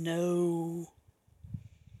even know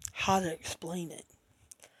how to explain it.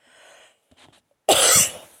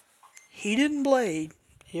 He didn't blade.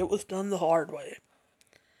 It was done the hard way.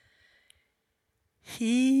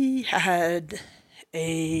 He had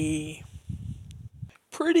a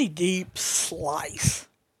pretty deep slice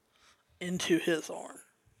into his arm.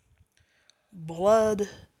 Blood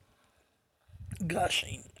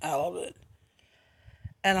gushing out of it.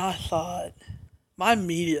 And I thought, my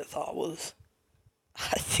immediate thought was,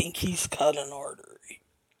 I think he's cut an artery.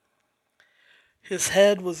 His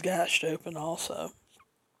head was gashed open also.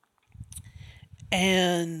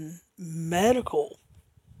 And medical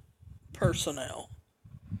personnel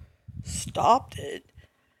stopped it,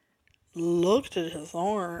 looked at his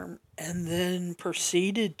arm, and then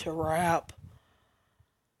proceeded to wrap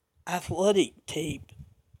athletic tape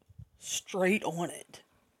straight on it.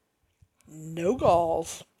 No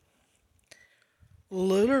gauze.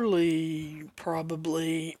 Literally,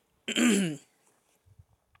 probably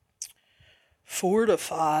 4 to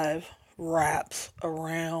 5 wraps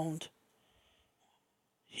around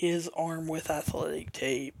his arm with athletic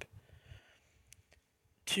tape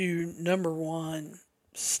to, number 1,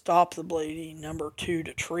 stop the bleeding, number 2,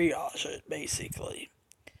 to triage it, basically.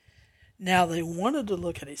 Now, they wanted to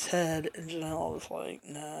look at his head, and Janela was like,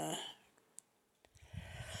 nah.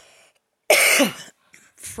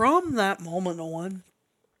 From that moment on,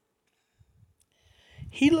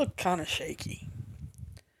 he looked kind of shaky.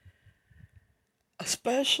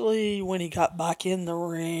 Especially when he got back in the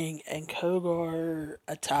ring and Kogar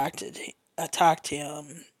attacked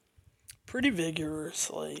him pretty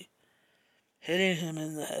vigorously, hitting him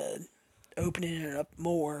in the head, opening it up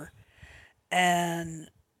more,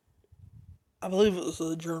 and I believe it was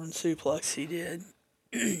a German suplex he did.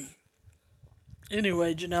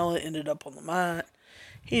 Anyway, Janela ended up on the mat.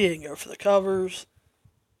 He didn't go for the covers.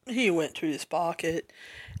 He went to his pocket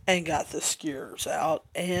and got the skewers out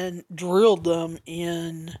and drilled them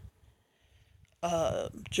in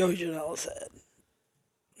Joey Janela's head.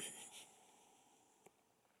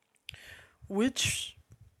 Which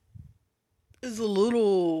is a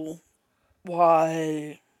little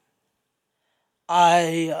why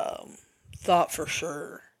I thought for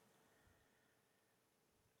sure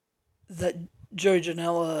that Joey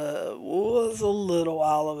Janela was a little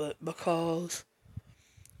out of it, because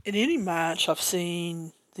in any match I've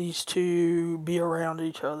seen these two be around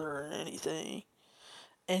each other and anything,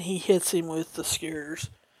 and he hits him with the skewers,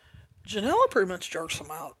 Janela pretty much jerks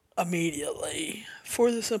him out immediately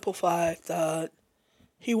for the simple fact that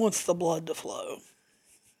he wants the blood to flow.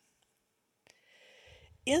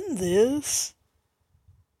 In this,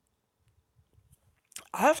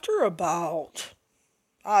 after about,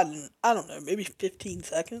 I don't know, maybe 15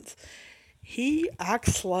 seconds, he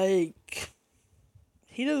acts like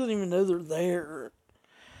he doesn't even know they're there.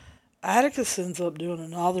 Atticus ends up doing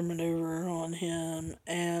another maneuver on him,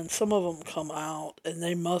 and some of them come out, and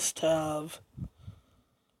they must have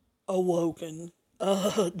awoken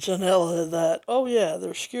Janela that, oh yeah,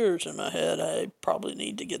 there's skewers in my head, I probably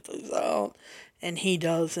need to get those out. And he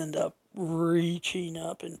does end up reaching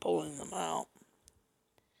up and pulling them out.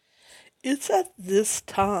 It's at this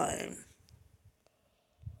time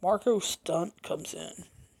Marco Stunt comes in,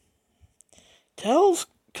 tells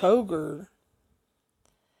Koger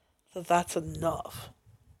that that's enough,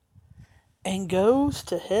 and goes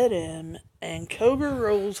to hit him, and Koger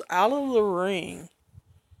rolls out of the ring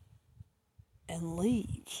and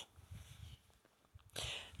leaves.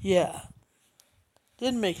 Yeah,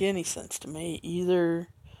 didn't make any sense to me either.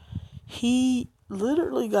 He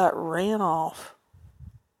literally got ran off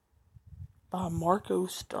by Marco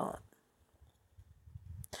Stunt.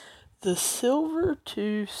 The Silver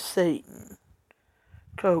to Satan,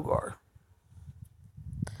 Kogar,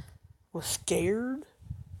 was scared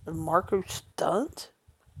of Marco Stunt?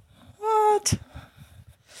 What?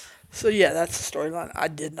 So yeah, that's the storyline I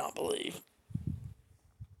did not believe.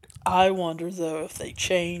 I wonder, though, if they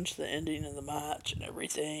changed the ending of the match and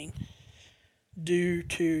everything due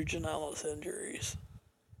to Janela's injuries.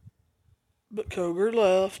 But Koger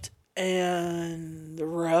left, and the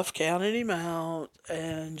ref counted him out,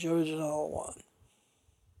 and Joey Janela won.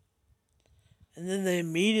 And then they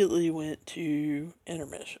immediately went to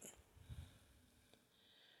intermission.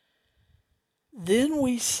 Then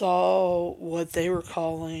we saw what they were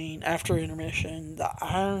calling, after intermission, the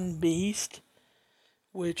Iron Beast,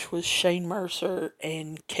 which was Shane Mercer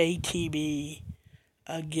and KTB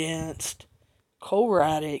against Cole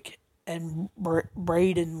Raddick and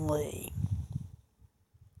Braden Lee.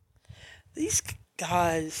 These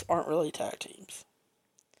guys aren't really tag teams.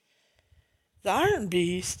 The Iron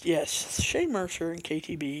Beast, yes, Shane Mercer and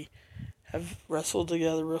KTB have wrestled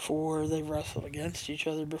together before. They've wrestled against each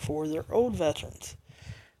other before. They're old veterans.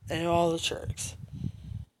 They know all the tricks.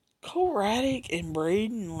 Cole Raddick and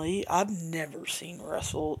Braden Lee, I've never seen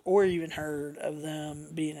wrestle or even heard of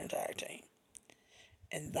them being a tag team.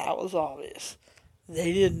 And that was obvious.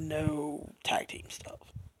 They didn't know tag team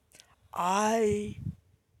stuff. I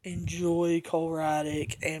enjoy Cole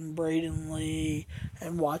Raddick and Braden Lee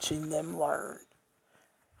and watching them learn.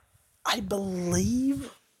 I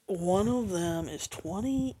believe one of them is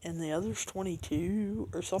 20 and the other's 22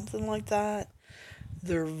 or something like that.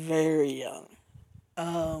 They're very young.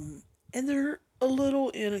 And they're a little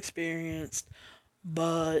inexperienced,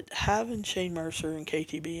 but having Shane Mercer and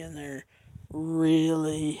KTB in there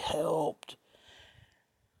really helped.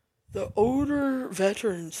 The older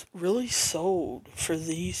veterans really sold for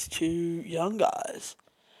these two young guys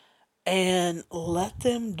and let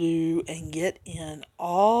them do and get in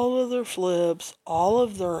all of their flips, all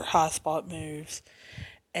of their high spot moves,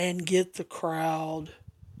 and get the crowd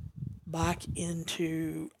back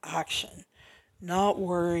into action. Not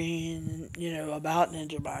worrying, about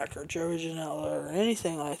Ninja Mac or Joey Janela or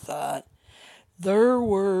anything like that. There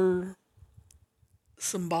were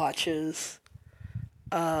some botches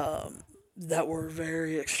that were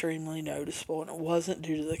very extremely noticeable, and it wasn't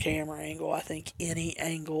due to the camera angle. I think any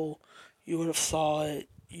angle you would have saw it,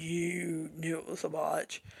 you knew it was a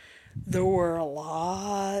botch. There were a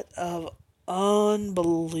lot of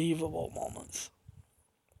unbelievable moments.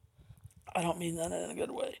 I don't mean that in a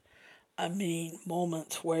good way. I mean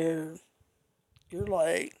moments where you're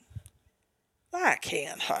like, that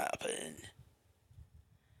can't happen.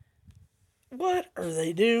 What are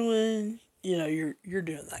they doing? You're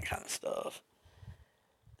doing that kind of stuff.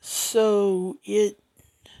 So it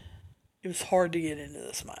was hard to get into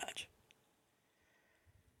this match.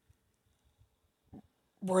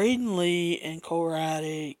 Braden Lee and Cole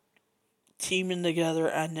Raddick teaming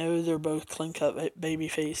together. I know they're both clean cut baby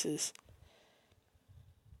faces.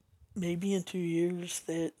 Maybe in 2 years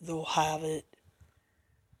that they'll have it.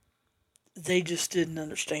 They just didn't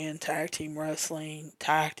understand tag team wrestling,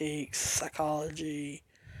 tactics, psychology.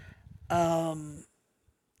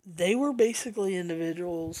 They were basically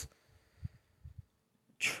individuals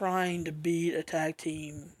trying to beat a tag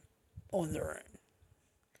team on their own.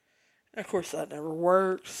 And of course, that never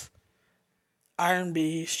works. Iron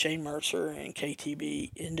Beast, Shane Mercer, and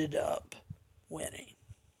KTB ended up winning.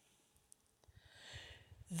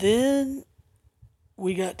 Then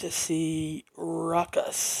we got to see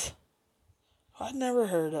Ruckus. I'd never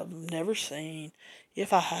heard of him, never seen.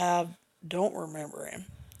 If I have, don't remember him.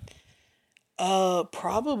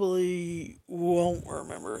 Probably won't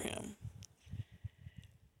remember him.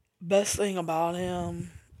 Best thing about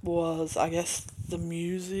him was, I guess, the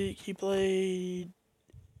music he played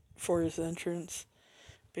for his entrance,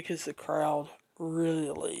 because the crowd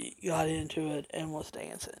really got into it and was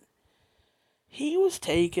dancing. He was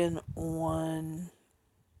taking on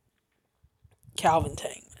Calvin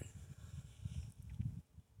Tankman.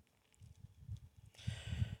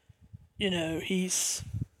 You know, he's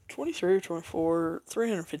 23 or 24,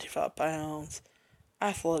 355 pounds,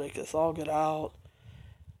 athletic as all get out.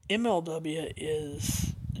 MLW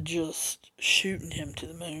is just shooting him to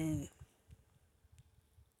the moon.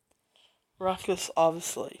 Ruckus,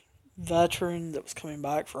 obviously, veteran that was coming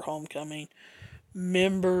back for Homecoming,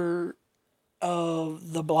 member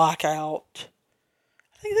of the Blackout.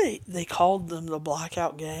 I think they called them the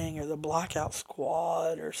Blackout Gang or the Blackout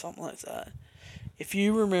Squad or something like that. If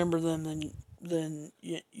you remember them, then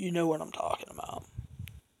you know what I'm talking about.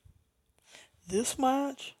 This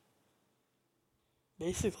match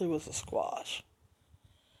basically was a squash.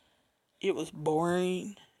 It was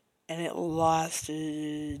boring, and it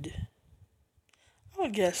lasted, I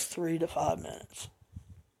would guess, 3 to 5 minutes.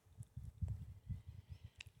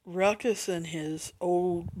 Ruckus and his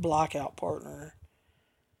old Blackout partner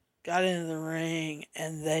got into the ring,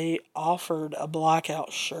 and they offered a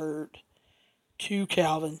Blackout shirt to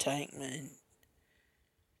Calvin Tankman.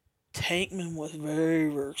 Tankman was very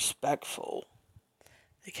respectful.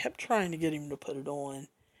 They kept trying to get him to put it on.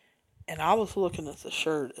 And I was looking at the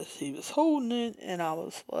shirt as he was holding it, and I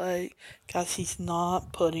was like, guys, he's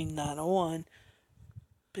not putting that on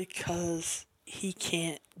because he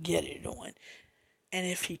can't get it on. And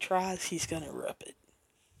if he tries, he's going to rip it.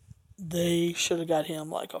 They should have got him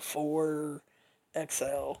like a 4XL,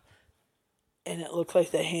 and it looked like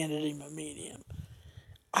they handed him a medium.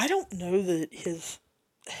 I don't know that his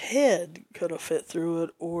head could have fit through it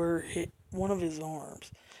or hit one of his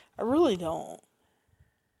arms. I really don't.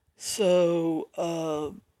 So,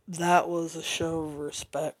 that was a show of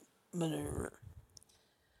respect maneuver.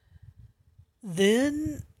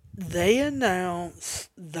 Then they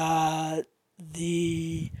announced that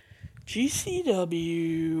the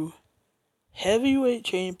GCW heavyweight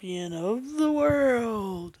champion of the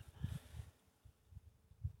world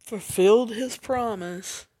fulfilled his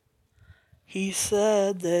promise. He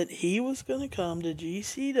said that he was going to come to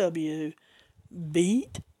GCW,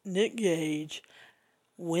 beat Nick Gage,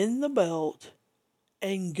 win the belt,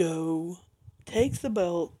 and go take the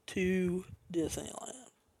belt to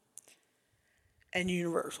Disneyland and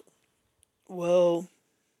Universal. Well,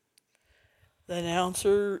 the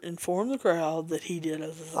announcer informed the crowd that he did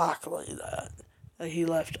exactly that. That he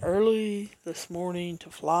left early this morning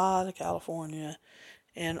to fly to California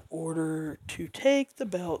in order to take the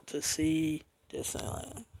belt to see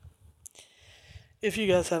Disneyland. If you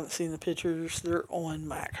guys haven't seen the pictures, they're on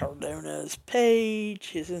Matt Cardona's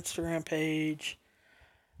page, his Instagram page.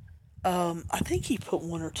 I think he put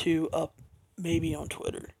one or two up maybe on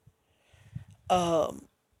Twitter.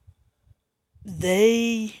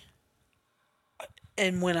 They,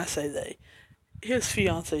 and when I say they, his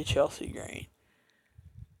fiancée Chelsea Green,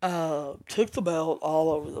 took the belt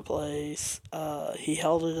all over the place. He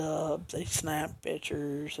held it up. They snapped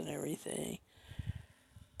pictures and everything.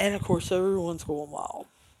 And of course, everyone's going wild.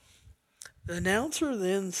 The announcer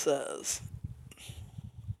then says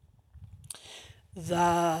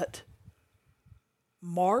that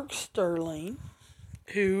Mark Sterling,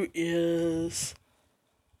 who is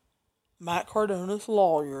Matt Cardona's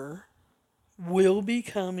lawyer, will be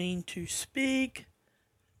coming to speak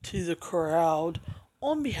to the crowd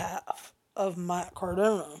on behalf of Matt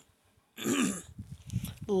Cardona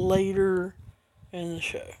later in the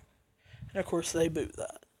show. And of course, they boot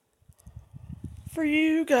that. For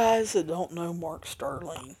you guys that don't know Mark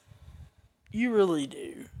Sterling, you really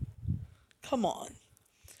do. Come on.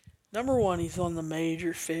 Number one, he's on the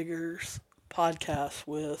major figures podcasts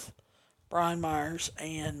with Brian Myers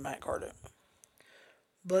and Matt Cardona.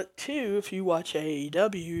 But two, if you watch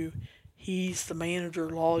AEW, he's the manager,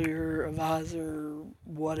 lawyer, advisor,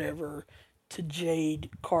 whatever, to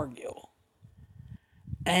Jade Cargill.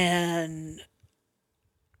 And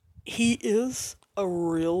he is a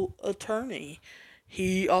real attorney.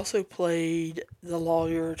 He also played the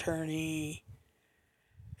lawyer attorney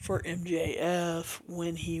for MJF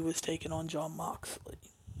when he was taking on Jon Moxley.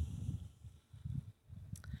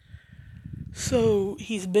 So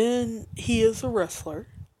he is a wrestler,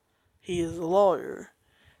 he is a lawyer,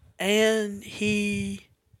 and he,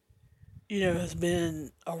 has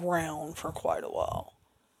been around for quite a while.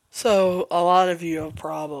 So a lot of you have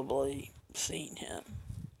probably seen him.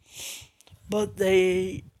 But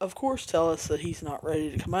they, of course, tell us that he's not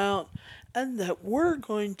ready to come out and that we're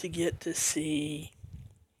going to get to see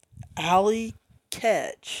Allie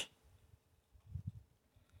Ketch,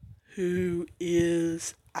 who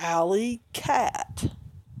is Alley Cat.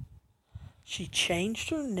 She changed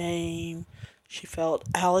her name. She felt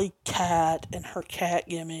Alley Cat and her cat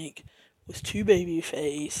gimmick was too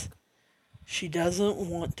babyface. She doesn't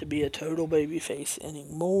want to be a total babyface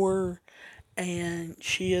anymore. And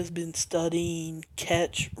she has been studying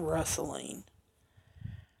catch wrestling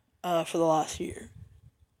for the last year.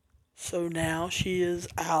 So now she is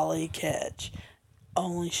Alley Catch.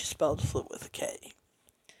 Only she spelled it with a K.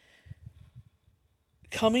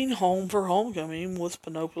 Coming home for homecoming was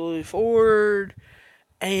Penelope Ford,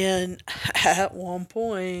 and at one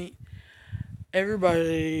point,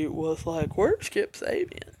 everybody was like, "Where's Kip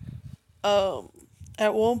Sabian?"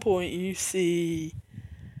 At one point, you see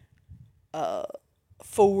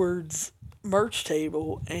Ford's merch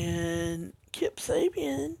table, and Kip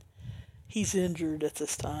Sabian, he's injured at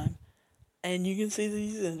this time, and you can see that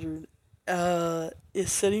he's injured,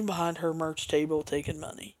 is sitting behind her merch table taking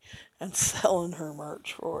money and selling her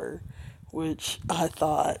merch for her, which I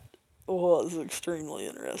thought was extremely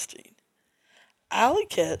interesting. Alley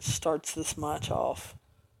Cat starts this match off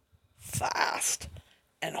fast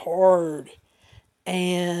and hard,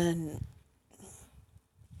 and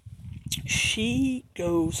she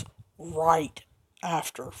goes right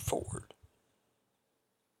after Ford.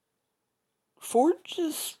 Ford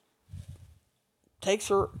just takes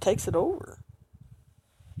it over.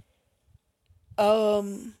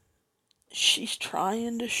 She's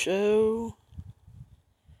trying to show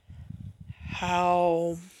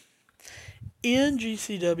how in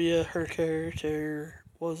GCW her character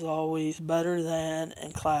was always better than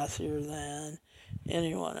and classier than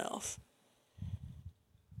anyone else.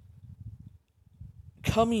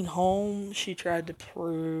 Coming home, she tried to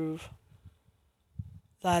prove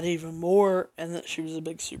that even more and that she was a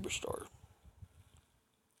big superstar.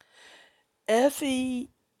 Effie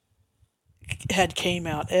had came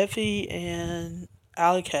out. Effie and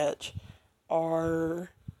Alley Catch are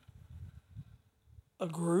a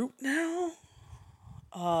group now.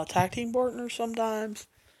 Tag team partners sometimes.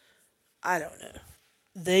 I don't know.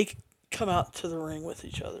 They come out to the ring with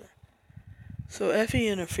each other. So Effie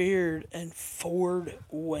interfered and Ford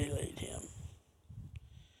waylaid him.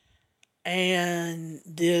 And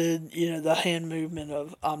did, the hand movement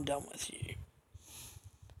of, "I'm done with you."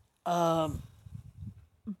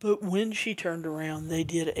 But when she turned around, they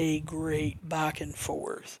did a great back and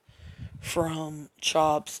forth from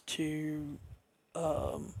chops to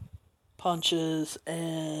punches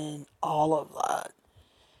and all of that.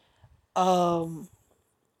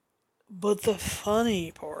 But the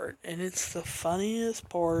funny part, and it's the funniest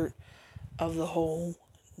part of the whole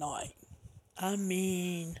night, I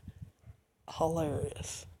mean,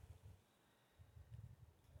 hilarious.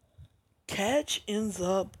 Catch ends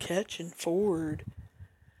up catching Ford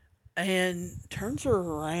and turns her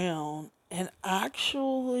around and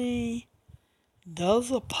actually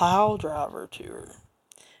does a pile driver to her.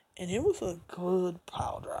 And it was a good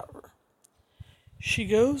pile driver. She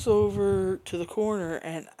goes over to the corner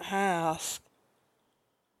and asks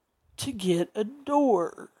to get a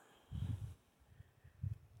door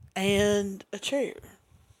and a chair.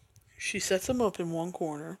 She sets them up in one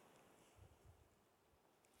corner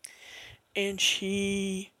and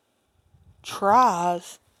she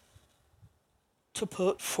tries to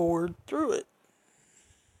put Ford through it.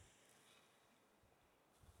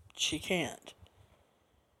 She can't.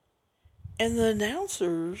 And the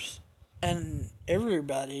announcers and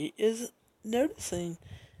everybody is noticing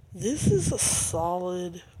this is a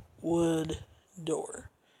solid wood door.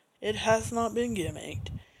 It has not been gimmicked.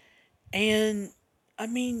 And, I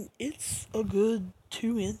mean, it's a good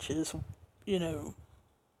 2 inches,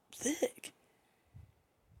 thick.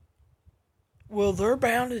 Well, they're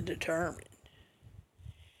bound and determined.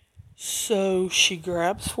 So she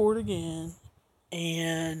grabs Ford again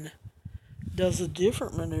and does a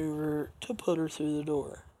different maneuver to put her through the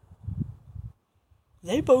door.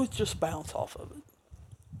 They both just bounce off of it.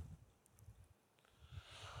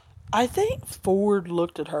 I think Ford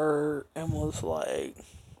looked at her and was like,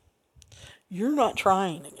 "You're not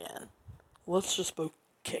trying again. Let's just both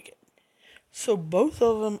kick it." So both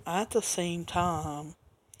of them at the same time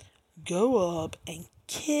go up and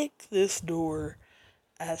kick this door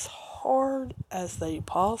as hard as they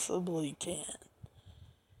possibly can.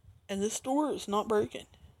 And this door is not breaking.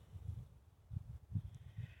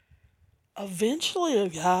 Eventually, a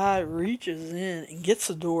guy reaches in and gets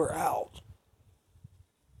the door out.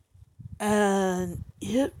 And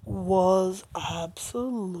it was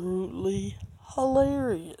absolutely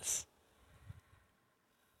hilarious.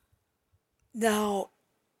 Now,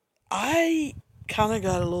 I kind of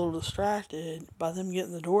got a little distracted by them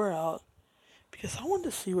getting the door out because I wanted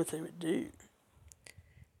to see what they would do.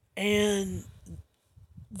 And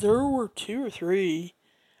there were two or three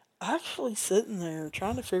actually sitting there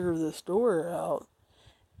trying to figure this door out.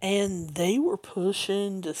 And they were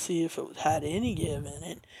pushing to see if it had any give in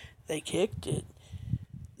it. They kicked it.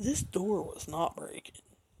 This door was not breaking.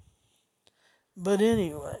 But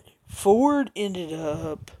anyway, Ford ended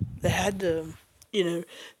up, they had to,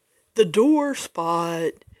 the door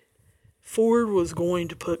spot, Ford was going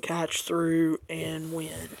to put catch through and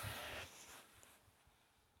win.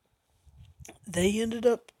 They ended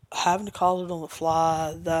up having to call it on the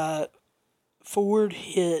fly that Ford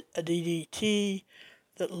hit a DDT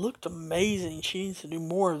that looked amazing. She needs to do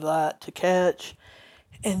more of that to catch.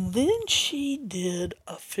 And then she did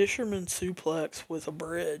a fisherman suplex with a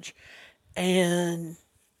bridge. And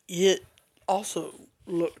it also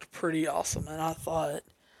looked pretty awesome. And I thought,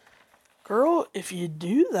 girl, if you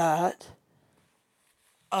do that,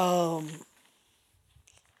 in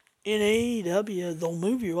AEW, they'll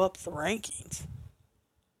move you up the rankings.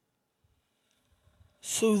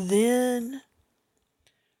 So then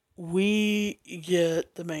we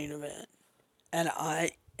get the main event. And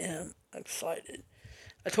I am excited.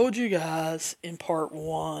 I told you guys in part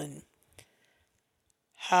 1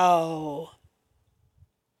 how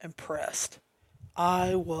impressed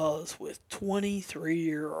I was with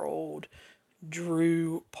 23-year-old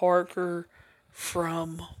Drew Parker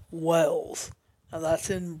from Wales. Now that's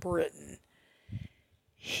in Britain.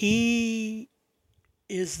 He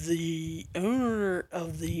is the owner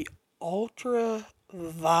of the ultra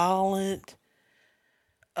violent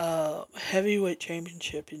heavyweight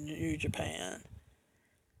championship in New Japan.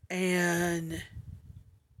 And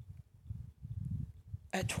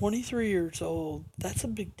at 23 years old, that's a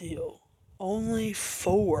big deal. Only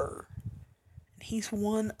 4, and he's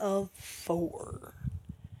one of 4,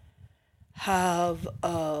 have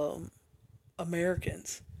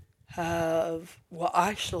Americans have, well,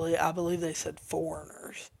 actually, I believe they said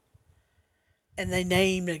foreigners. And they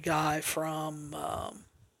named a guy from, I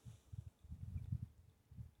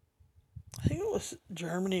think it was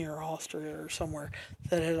Germany or Austria or somewhere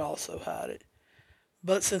that had also had it.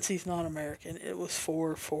 But since he's not American, it was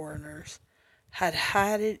 4 foreigners.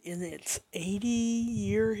 Had it in its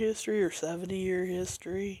 80-year history or 70-year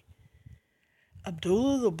history.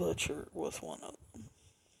 Abdullah the Butcher was one of them.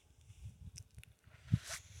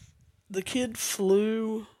 The kid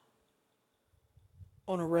flew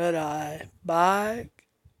on a red-eye back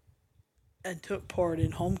and took part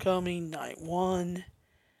in Homecoming Night 1,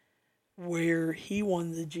 where he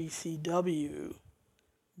won the GCW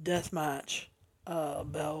Deathmatch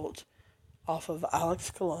belt off of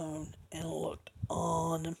Alex Colon and looked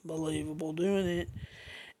unbelievable doing it.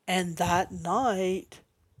 And that night,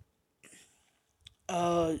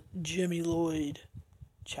 Jimmy Lloyd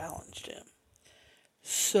challenged him.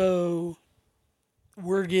 So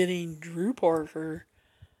we're getting Drew Parker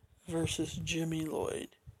versus Jimmy Lloyd.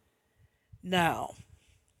 Now,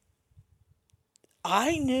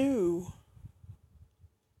 I knew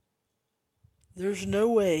there's no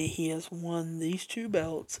way he has won these 2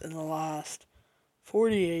 belts in the last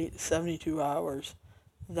 48, 72 hours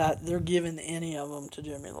that they're giving any of them to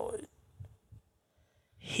Jimmy Lloyd.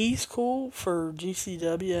 He's cool for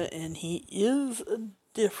GCW and he is a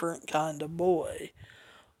different kind of boy,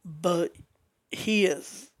 but he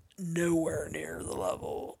is nowhere near the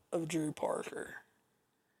level of Drew Parker.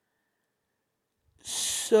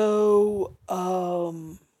 So,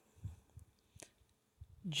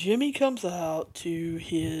 Jimmy comes out to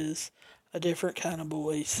his A Different Kind of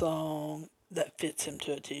Boy song that fits him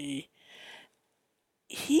to a T.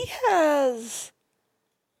 He has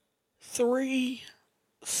 3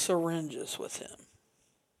 syringes with him.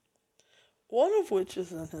 One of which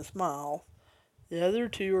is in his mouth. The other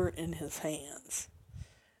two are in his hands.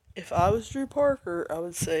 If I was Drew Parker, I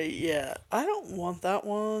would say, yeah, I don't want that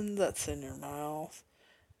one that's in your mouth.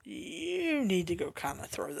 You need to go kind of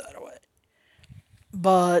throw that away.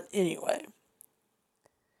 But anyway,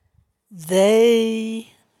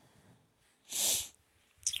 they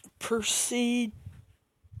proceed,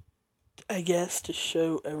 I guess, to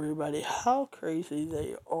show everybody how crazy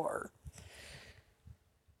they are.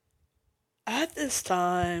 At this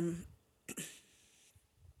time,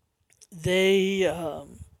 they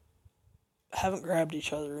haven't grabbed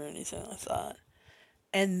each other or anything like that.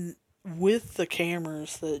 And with the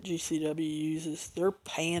cameras that GCW uses, they're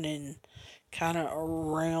panning kind of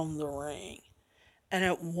around the ring. And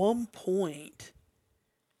at one point,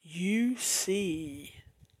 you see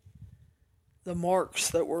the marks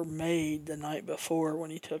that were made the night before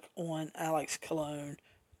when he took on Alex Colon.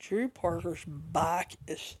 Drew Parker's back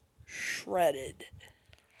is shredded.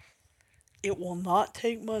 It will not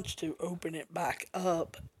take much to open it back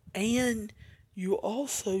up. And you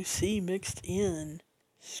also see mixed in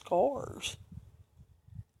scars.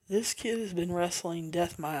 This kid has been wrestling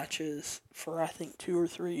death matches for I think 2 or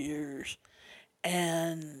 3 years.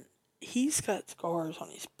 And he's got scars on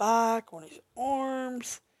his back, on his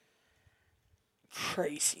arms.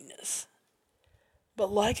 Craziness.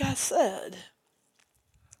 But like I said,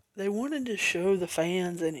 they wanted to show the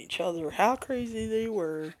fans and each other how crazy they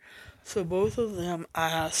were. So both of them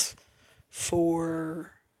asked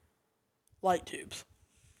for light tubes.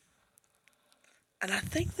 And I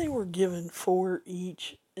think they were given 4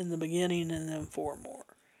 each in the beginning and then 4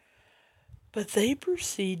 more. But they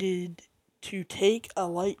proceeded to take a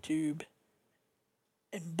light tube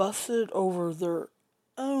and bust it over their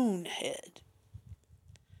own head.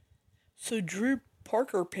 So Drew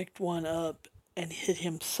Parker picked one up and hit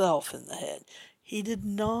himself in the head. He did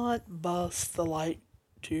not bust the light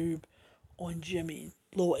tube on Jimmy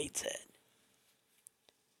Lloyd's head.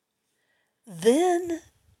 Then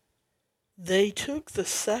they took the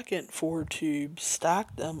second 4 tubes,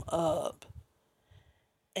 stacked them up,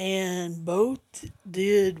 and both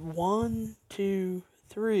did 1, 2,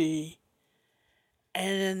 3,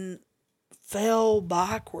 and fell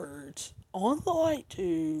backwards on the light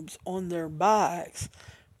tubes on their backs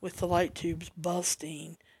with the light tubes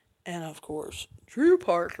busting. And of course, Drew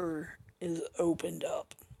Parker is opened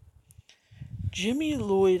up. Jimmy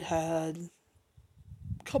Lloyd had a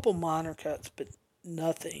couple minor cuts, but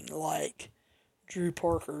nothing like Drew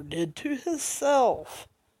Parker did to himself.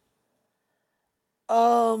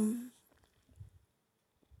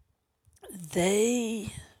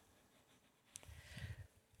 They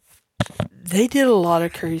did a lot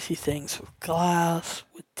of crazy things with glass,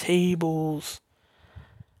 with tables,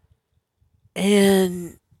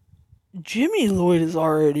 and Jimmy Lloyd has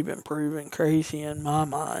already been proven crazy in my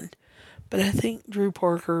mind, but I think Drew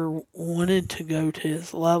Parker wanted to go to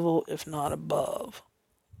his level, if not above.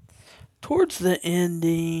 Towards the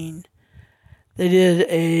ending, they did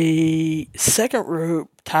a second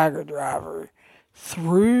rope tiger driver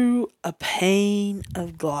through a pane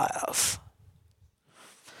of glass.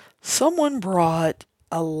 Someone brought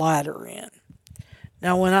a ladder in.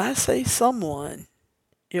 Now, when I say someone,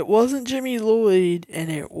 it wasn't Jimmy Lloyd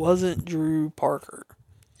and it wasn't Drew Parker.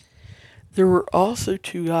 There were also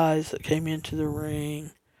 2 guys that came into the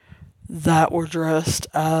ring that were dressed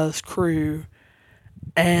as crew,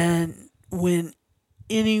 and when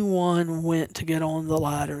anyone went to get on the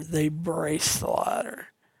ladder, they braced the ladder.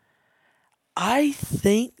 I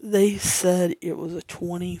think they said it was a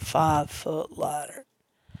 25-foot ladder,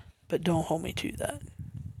 but don't hold me to that.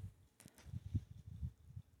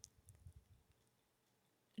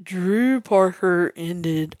 Drew Parker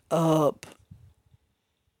ended up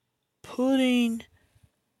putting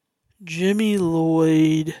Jimmy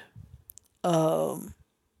Lloyd,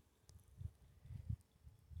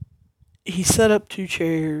 he set up 2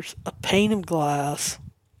 chairs, a pane of glass,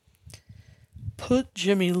 put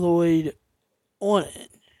Jimmy Lloyd on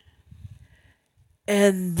it,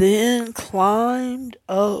 and then climbed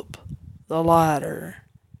up the ladder,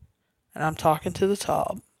 and I'm talking to the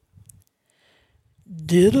top,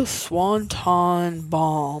 did a swanton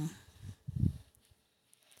bomb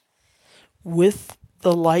with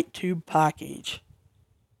the light tube package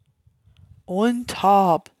on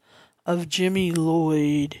top of Jimmy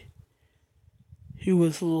Lloyd, who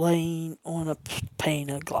was laying on a pane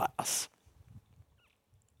of glass.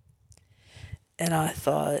 And I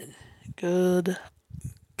thought, good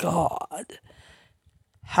God,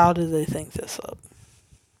 how did they think this up?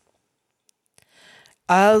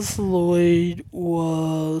 As Lloyd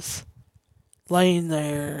was laying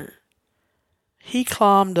there, he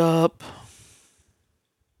climbed up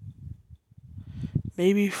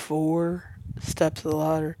maybe 4 steps of the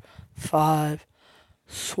ladder, 5,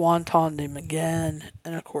 swantoned him again,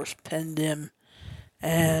 and of course pinned him,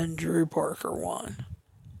 and Drew Parker won.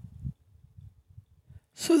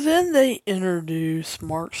 So then they introduce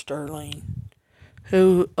Mark Sterling,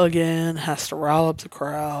 who again has to rile up the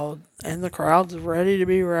crowd, and the crowd's ready to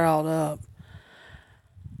be riled up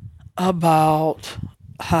about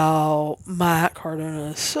how Matt Cardona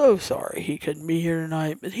is so sorry he couldn't be here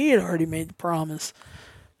tonight, but he had already made the promise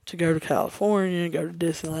to go to California, go to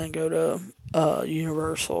Disneyland, go to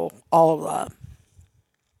Universal, all of that.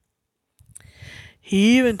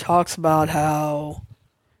 He even talks about how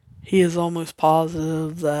he is almost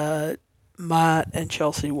positive that Matt and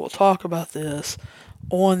Chelsea will talk about this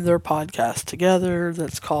on their podcast together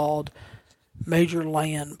that's called Major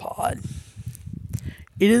Land Pod.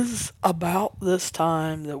 It is about this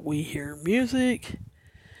time that we hear music,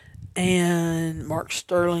 and Mark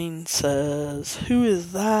Sterling says, "Who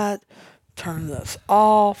is that? Turn this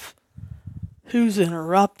off. Who's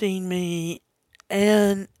interrupting me?"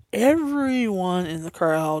 And everyone in the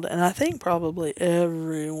crowd, and I think probably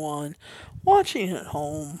everyone watching at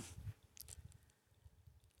home,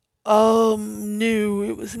 knew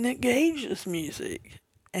it was Nick Gage's music.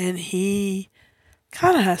 And he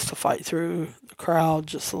kind of has to fight through the crowd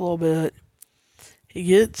just a little bit. He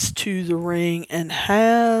gets to the ring and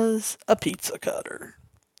has a pizza cutter.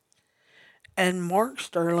 And Mark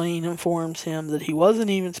Sterling informs him that he wasn't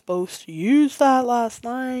even supposed to use that last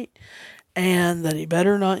night, and that he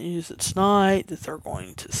better not use it tonight, that they're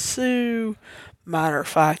going to sue. Matter of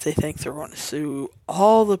fact, they think they're going to sue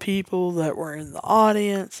all the people that were in the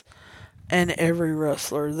audience and every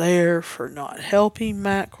wrestler there for not helping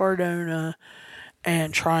Matt Cardona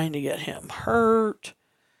and trying to get him hurt.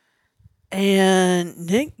 And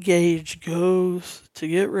Nick Gage goes to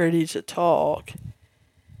get ready to talk,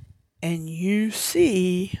 and you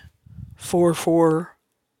see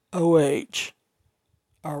 44OH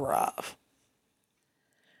arrive.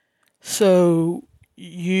 So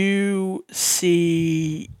you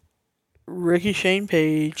see Ricky Shane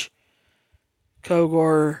Page,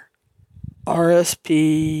 Kogar,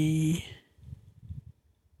 RSP.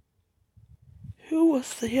 Who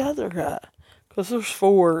was the other guy? Because there's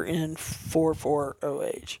 4 in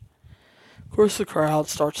 44OH. Of course, the crowd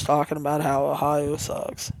starts talking about how Ohio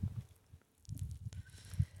sucks.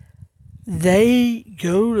 They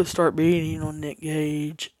go to start beating on Nick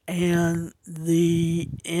Gage, and the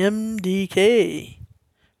MDK,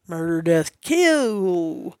 Murder, Death,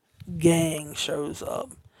 Kill gang shows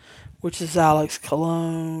up, which is Alex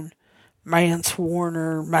Colon, Mance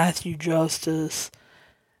Warner, Matthew Justice,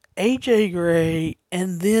 AJ Gray,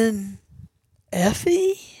 and then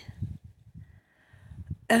Effie?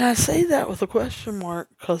 And I say that with a question mark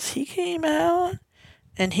because he came out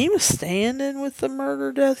and he was standing with the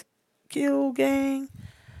Murder, Death, Kill gang.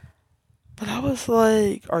 But I was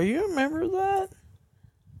like, are you a member of that?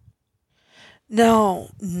 Now,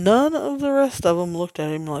 none of the rest of them looked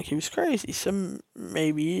at him like he was crazy, so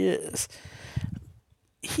maybe he is.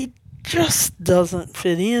 He just doesn't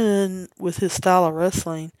fit in with his style of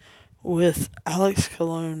wrestling with Alex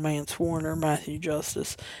Colon, Mance Warner, Matthew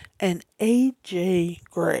Justice, and AJ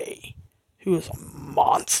Gray, who is a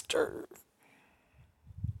monster.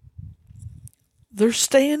 They're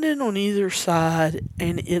standing on either side,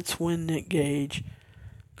 and it's when Nick Gage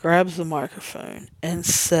grabs the microphone and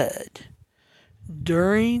said,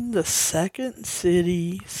 during the Second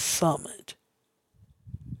City Summit,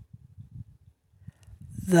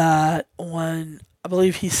 that on, I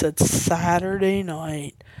believe he said Saturday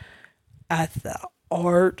night, at the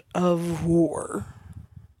Art of War,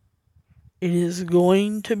 it is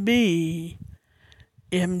going to be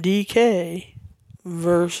MDK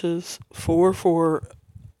versus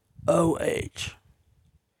 44OH.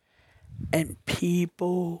 And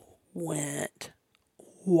people went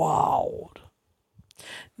wild.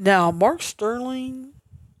 Now, Mark Sterling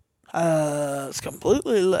has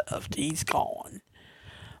completely left. He's gone.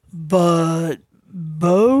 But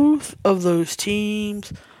both of those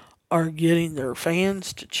teams are getting their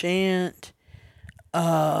fans to chant.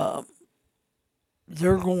 They're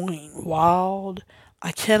going wild.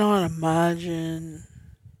 I cannot imagine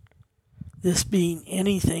this being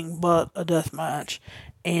anything but a death match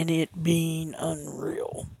and it being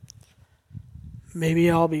unreal. Maybe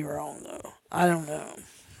I'll be wrong though. I don't know.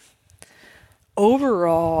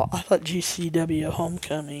 Overall, I thought GCW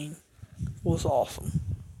Homecoming was awesome.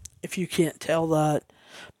 If you can't tell that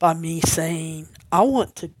by me saying I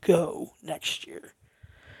want to go next year.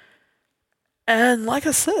 And like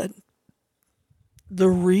I said, the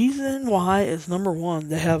reason why is, number one,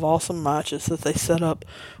 they have awesome matches that they set up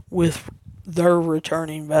with they're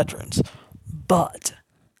returning veterans. But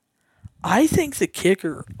I think the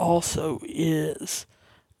kicker also is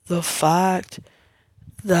the fact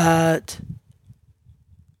that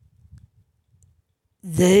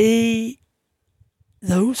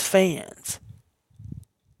those fans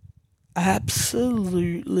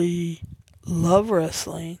absolutely love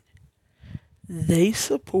wrestling. They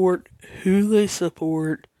support who they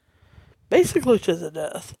support basically to the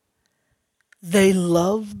death. They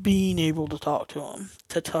love being able to talk to them,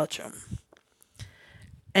 to touch them.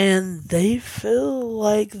 And they feel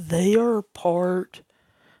like they are part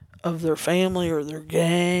of their family or their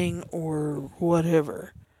gang or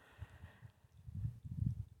whatever.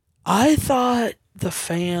 I thought the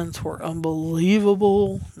fans were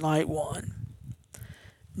unbelievable night 1.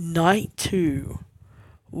 Night 2,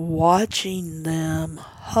 watching them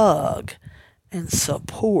hug and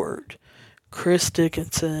support Chris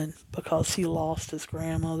Dickinson because he lost his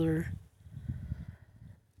grandmother.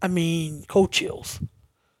 I mean, cold chills.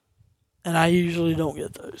 And I usually don't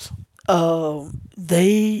get those.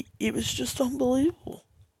 It was just unbelievable.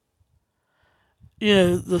 You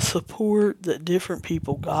know, the support that different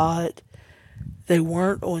people got. They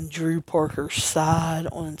weren't on Drew Parker's side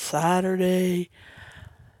on Saturday,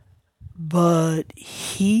 but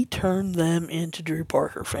he turned them into Drew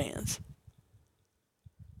Parker fans.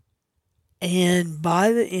 And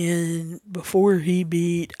by the end, before he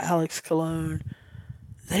beat Alex Colon,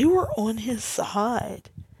 they were on his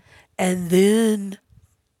side. And then,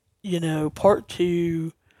 you know, part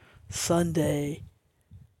 2, Sunday,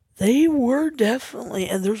 they were definitely,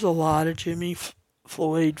 and there's a lot of Jimmy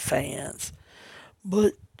Floyd fans,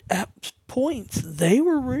 but at points, they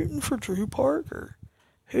were rooting for Drew Parker,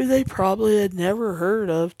 who they probably had never heard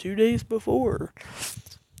of 2 days before.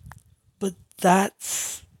 But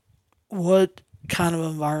that's what kind of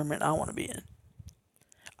environment I want to be in.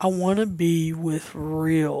 I want to be with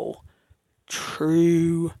real,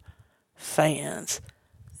 true fans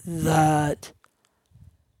that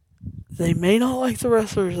they may not like the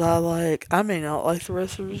wrestlers I like. I may not like the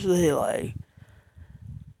wrestlers they like.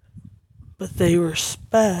 But they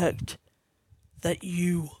respect that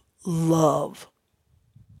you love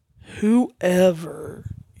whoever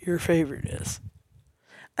your favorite is.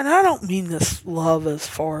 And I don't mean this love as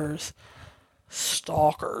far as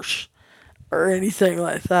stalkers or anything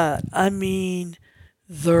like that. I mean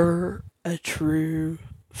they're a true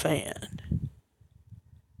fan.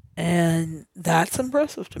 And that's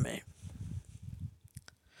impressive to me.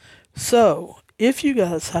 So, if you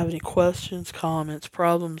guys have any questions, comments,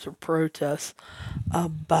 problems, or protests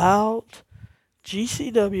about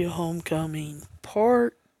GCW Homecoming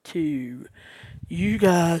Part 2, you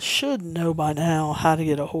guys should know by now how to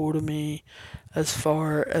get a hold of me, as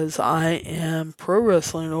far as I am Pro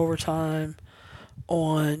Wrestling Overtime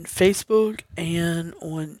on Facebook and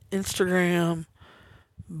on Instagram.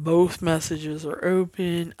 Both messages are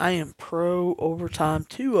open. I am Pro Overtime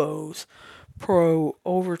 2 O's. Pro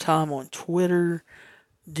Overtime on Twitter.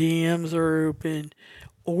 DMs are open.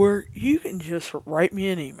 Or you can just write me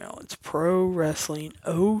an email. It's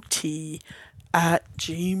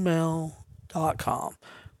prowrestlingot@gmail.com.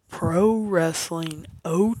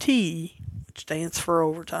 Prowrestlingot, which stands for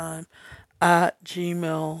overtime,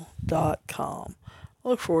 @gmail.com. I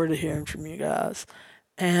look forward to hearing from you guys.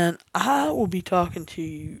 And I will be talking to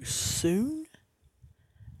you soon.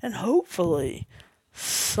 And hopefully,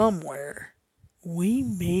 somewhere, we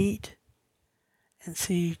meet and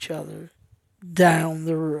see each other down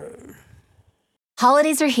the road.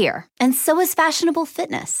 Holidays are here, and so is fashionable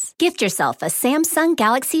fitness. Gift yourself a Samsung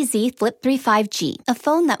Galaxy Z Flip 3 5G, a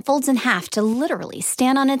phone that folds in half to literally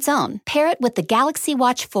stand on its own. Pair it with the Galaxy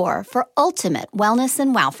Watch 4 for ultimate wellness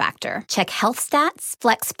and wow factor. Check health stats,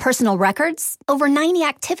 flex personal records. Over 90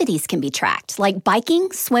 activities can be tracked, like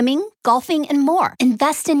biking, swimming, golfing, and more.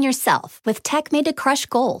 Invest in yourself with tech made to crush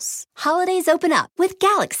goals. Holidays open up with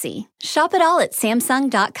Galaxy. Shop it all at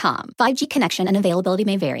Samsung.com. 5G connection and availability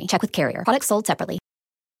may vary. Check with carrier. Products sold separately.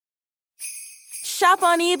 Shop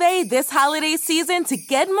on eBay this holiday season to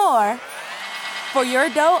get more for your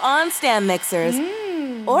dough on stand mixers,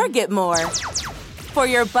 or get more for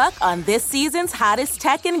your buck on this season's hottest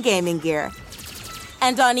tech and gaming gear.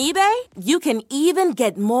 And on eBay, you can even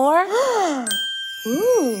get more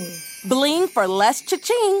bling for less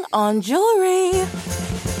cha-ching on jewelry.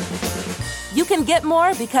 You can get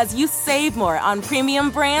more because you save more on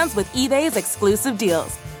premium brands with eBay's exclusive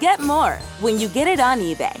deals. Get more when you get it on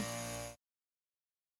eBay.